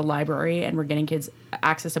to the library and we're getting kids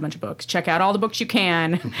access to a bunch of books. Check out all the books you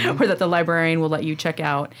can or that the librarian will let you check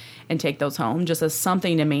out and take those home just as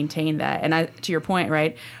something to maintain that. And to your point,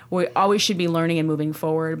 right, we always should be learning and moving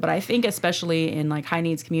forward. But I think especially in like high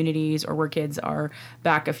needs communities or where kids are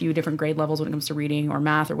back a few different grade levels when it comes to reading or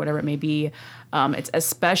math or whatever it may be, it's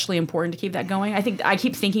especially important to keep that going. I think I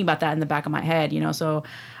keep thinking about that in the back of my head, you know, so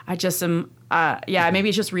I just am, maybe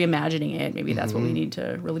it's just reimagining it. Maybe that's what we need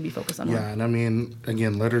to really be focused on. Yeah, and I mean,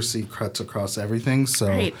 again, literacy cuts across everything. So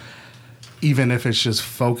Right. even if it's just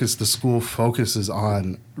focused, the school focuses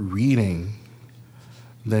on reading,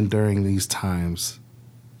 then during these times,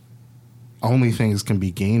 only things can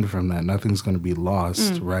be gained from that. Nothing's going to be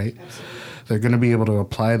lost, right? Absolutely. They're going to be able to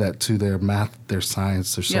apply that to their math, their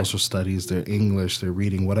science, their social studies, their English, their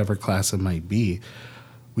reading, whatever class it might be.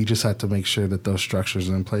 We just have to make sure that those structures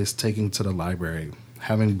are in place, taking to the library,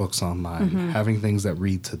 having books online, having things that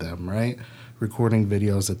read to them, right? Recording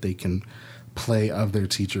videos that they can play of their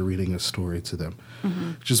teacher reading a story to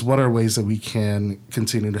them. Just what are ways that we can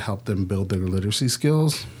continue to help them build their literacy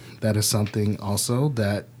skills? That is something also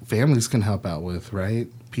that families can help out with, right?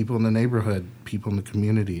 People in the neighborhood, people in the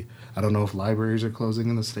community. I don't know if libraries are closing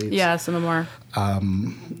in the States. Yeah, some of them are.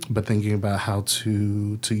 But thinking about how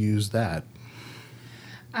to use that.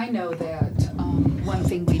 I know that one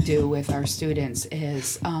thing we do with our students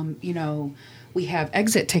is, we have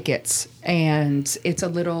exit tickets, and it's a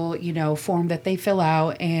little, form that they fill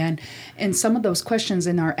out, and some of those questions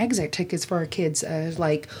in our exit tickets for our kids is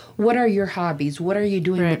like, what are your hobbies? What are you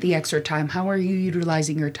doing with the extra time? How are you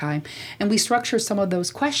utilizing your time? And we structure some of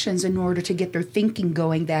those questions in order to get their thinking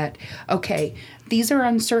going that, okay, these are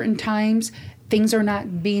uncertain times. Things are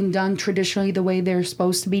not being done traditionally the way they're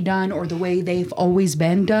supposed to be done or the way they've always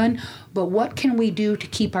been done. But what can we do to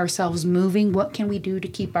keep ourselves moving? What can we do to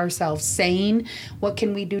keep ourselves sane? What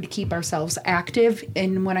can we do to keep ourselves active?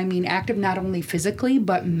 And when I mean active, not only physically,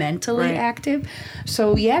 but mentally active.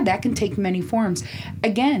 So yeah, that can take many forms.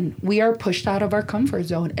 Again, we are pushed out of our comfort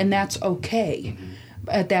zone, and that's okay.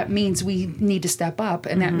 That means we need to step up,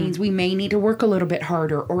 and that means we may need to work a little bit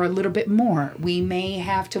harder or a little bit more. We may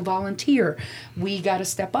have to volunteer. We got to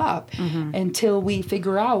step up until we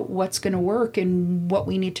figure out what's going to work and what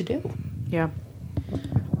we need to do. Yeah.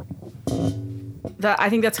 I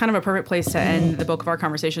think that's kind of a perfect place to end the bulk of our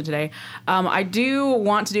conversation today. I do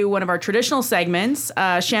want to do one of our traditional segments,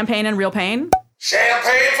 Champagne and Real Pain.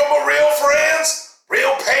 Champagne for my real friends,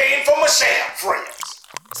 real pain for my sham friends.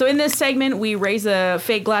 So in this segment, we raise a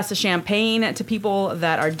fake glass of champagne to people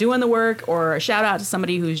that are doing the work, or a shout out to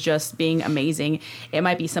somebody who's just being amazing. It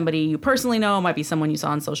might be somebody you personally know, it might be someone you saw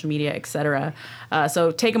on social media, etc.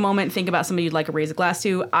 So take a moment, think about somebody you'd like to raise a glass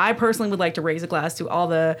to. I personally would like to raise a glass to all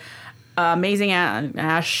the amazing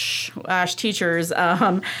ASH teachers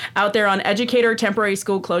out there on Educator Temporary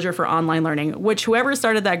School Closure for Online Learning, which whoever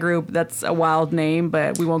started that group, that's a wild name,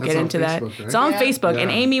 but we won't get into Facebook, that. right? It's on Facebook,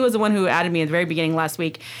 and Yeah. Amy was the one who added me at the very beginning last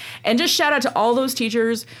week. And just shout out to all those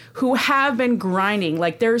teachers who have been grinding.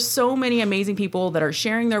 Like, there's so many amazing people that are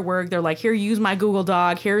sharing their work. They're like, here, use my Google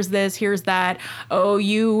Doc. Here's this, here's that. Oh,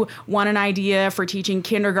 you want an idea for teaching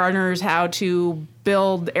kindergartners how to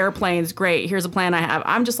build airplanes. Great. Here's a plan I have.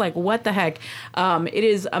 I'm just like, what the heck? It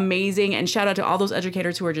is amazing. And shout out to all those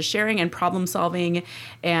educators who are just sharing and problem solving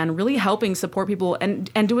and really helping support people and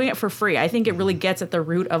doing it for free. I think it really gets at the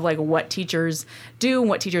root of like what teachers do and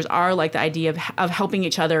what teachers are, like the idea of helping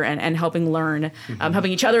each other and helping learn,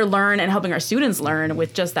 helping each other learn and helping our students learn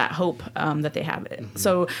with just that hope that they have it.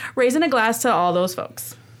 So raising a glass to all those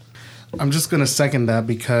folks. I'm just going to second that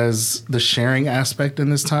because the sharing aspect in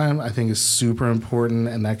this time, I think, is super important,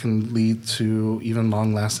 and that can lead to even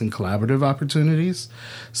long-lasting collaborative opportunities.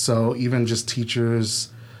 So even just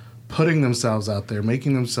teachers putting themselves out there,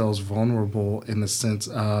 making themselves vulnerable in the sense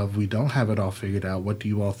of, we don't have it all figured out. What do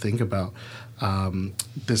you all think about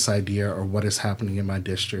this idea or what is happening in my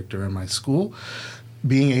district or in my school?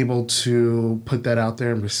 Being able to put that out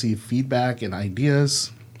there and receive feedback and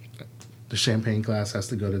ideas. The champagne glass has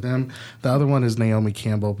to go to them. The other one is Naomi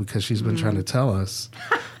Campbell, because she's been trying to tell us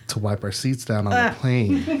to wipe our seats down on the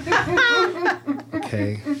plane.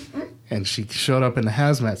 Okay. And she showed up in a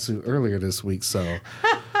hazmat suit earlier this week, so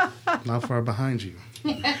not far behind you.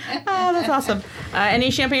 Oh, that's awesome. Any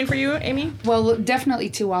champagne for you, Amy? Well, definitely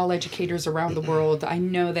to all educators around the world. I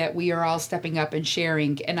know that we are all stepping up and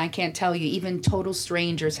sharing, and I can't tell you, even total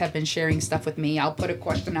strangers have been sharing stuff with me. I'll put a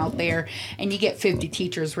question out there, and you get 50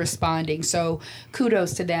 teachers responding, so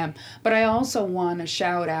kudos to them. But I also want to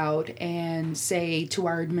shout out and say to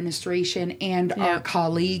our administration and our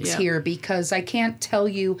colleagues here, because I can't tell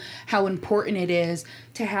you how important it is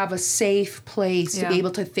to have a safe place to be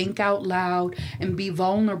able to think out loud and be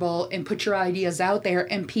vulnerable and put your ideas out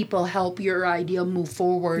there, and people help your idea move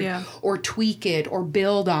forward or tweak it or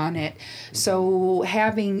build on it. So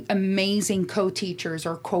having amazing co-teachers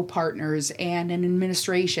or co-partners and an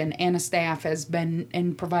administration and a staff has been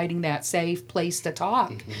in providing that safe place to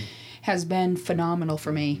talk. Has been phenomenal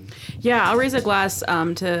for me. Yeah, I'll raise a glass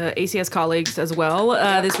to ACS colleagues as well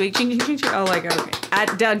this week. Ching, ching, ching, ching. Oh, like,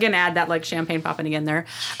 okay. Again, add that like champagne popping again there.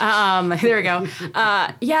 There we go.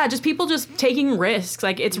 Yeah, just people just taking risks.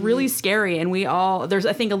 Like, it's really scary. And we all, there's,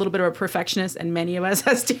 I think, a little bit of a perfectionist in many of us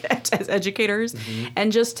as educators.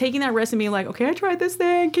 And just taking that risk and being like, okay, I tried this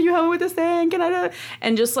thing. Can you help me with this thing? Can I do it?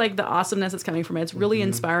 And just like the awesomeness that's coming from it. It's really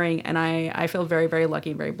inspiring. And I feel very, very lucky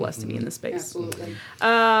and very blessed to be in this space. Absolutely.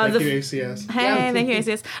 Thank you, ACS. Hey, thank you,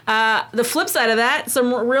 ACS. The flip side of that,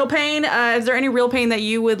 some real pain. Is there any real pain that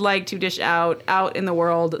you would like to dish out in the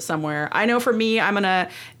world somewhere? I know for me, I'm going to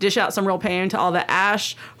dish out some real pain to all the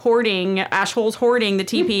ash holes hoarding the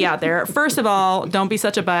TP out there. First of all, don't be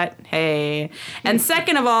such a butt. Hey. And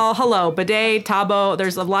second of all, hello, bidet, tabo.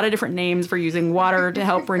 There's a lot of different names for using water to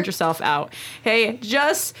help rinse yourself out. Hey,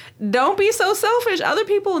 just don't be so selfish. Other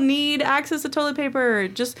people need access to toilet paper.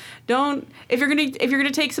 Just don't, if you're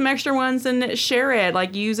gonna take some extra ones, then share it.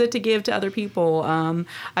 Like, use it to give to other people.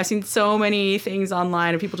 I've seen so many things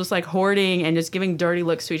online of people just like hoarding and just giving dirty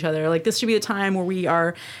looks to each other. Like, this should be the time where we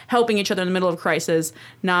are helping each other in the middle of crisis,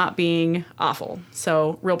 not being awful.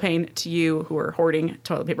 So real pain to you who are hoarding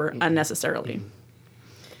toilet paper unnecessarily.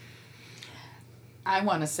 I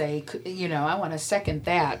want to say, I want to second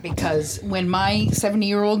that, because when my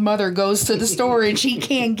 70-year-old mother goes to the store and she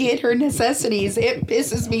can't get her necessities, it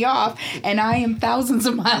pisses me off, and I am thousands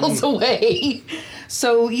of miles away.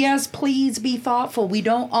 So yes, please be thoughtful. We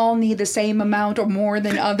don't all need the same amount or more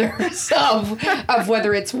than others of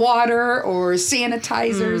whether it's water or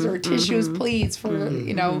sanitizers or tissues. Please,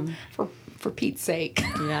 for Pete's sake.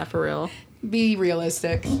 Yeah, for real. Be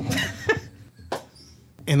realistic.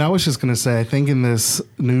 And I was just going to say, I think in this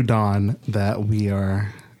new dawn that we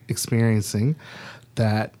are experiencing,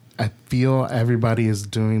 that I feel everybody is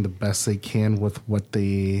doing the best they can with what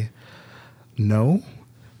they know.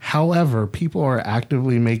 However, people are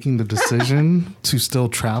actively making the decision to still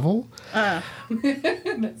travel.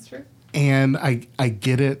 That's true. And I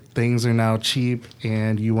get it. Things are now cheap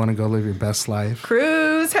and you want to go live your best life.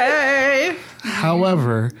 Cruise, hey!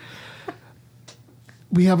 However,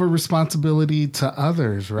 we have a responsibility to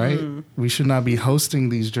others, right? We should not be hosting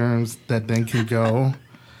these germs that then can go,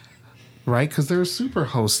 right? Because there are super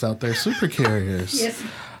hosts out there, super carriers. Yes.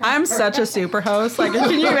 I'm such a super host. Like,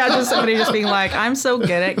 can you imagine somebody just being like, I'm so good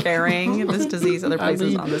at carrying this disease other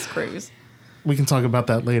places on this cruise? We can talk about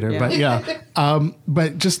that later, but yeah.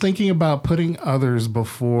 But just thinking about putting others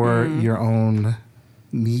before your own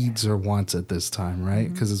needs or wants at this time,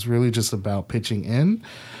 right? Because it's really just about pitching in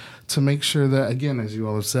to make sure that, again, as you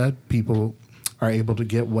all have said, people are able to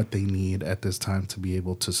get what they need at this time to be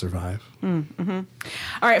able to survive. All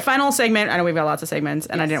right, final segment. I know we've got lots of segments,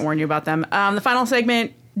 and I didn't warn you about them. The final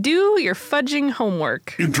segment, Do your fudging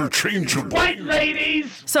homework. Interchangeable white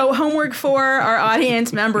ladies. So homework for our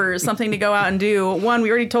audience members, something to go out and do. One, we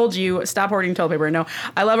already told you, stop hoarding toilet paper. No,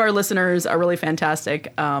 I love our listeners are really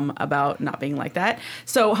fantastic about not being like that.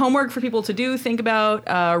 So homework for people to do, think about,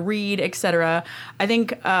 read, etc. I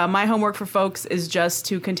think my homework for folks is just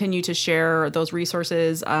to continue to share those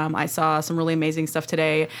resources. I saw some really amazing stuff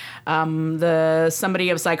today. The somebody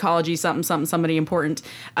of psychology, somebody important,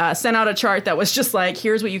 sent out a chart that was just like,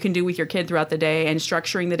 here's what you can do with your kid throughout the day and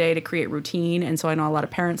structuring the day to create routine. And so I know a lot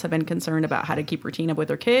of parents have been concerned about how to keep routine up with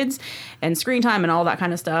their kids and screen time and all that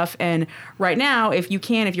kind of stuff. And right now, if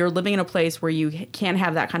you're living in a place where you can't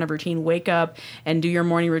have that kind of routine, wake up and do your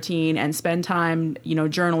morning routine and spend time,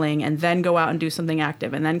 journaling, and then go out and do something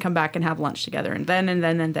active, and then come back and have lunch together, and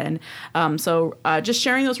then. So just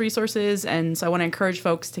sharing those resources. And so I want to encourage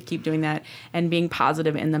folks to keep doing that and being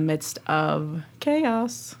positive in the midst of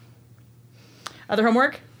chaos. Other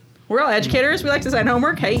homework? We're all educators. We like to sign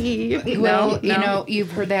homework. Hey. Well,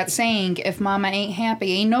 you've heard that saying, if mama ain't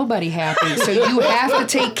happy, ain't nobody happy. So you have to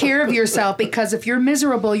take care of yourself, because if you're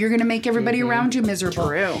miserable, you're going to make everybody around you miserable.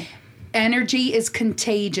 True. Energy is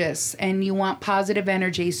contagious, and you want positive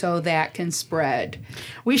energy so that can spread.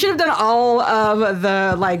 We should have done all of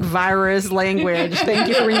the virus language. Thank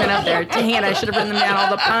you for bringing that up there. Dang it, I should have written them down, all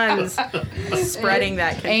the puns. Spreading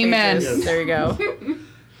that contagious. Amen. Yes. There you go.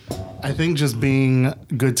 I think just being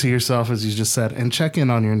good to yourself, as you just said, and check in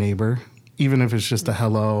on your neighbor, even if it's just a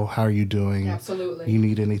hello, how are you doing? Absolutely. You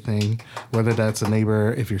need anything, whether that's a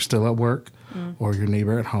neighbor if you're still at work or your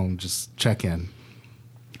neighbor at home, just check in.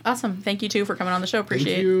 Awesome. Thank you, too, for coming on the show.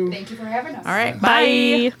 Appreciate you. it. Thank you for having us. All right.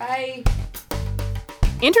 Bye. Bye.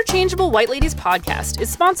 Interchangeable White Ladies podcast is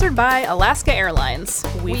sponsored by Alaska Airlines.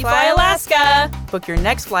 We fly Alaska. Book your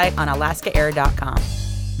next flight on alaskaair.com.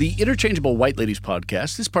 The Interchangeable White Ladies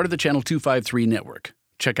podcast is part of the Channel 253 network.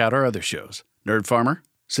 Check out our other shows: Nerd Farmer,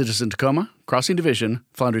 Citizen Tacoma, Crossing Division,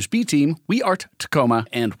 Flounders B Team, We Art Tacoma,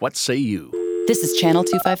 and What Say You? This is Channel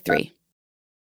 253.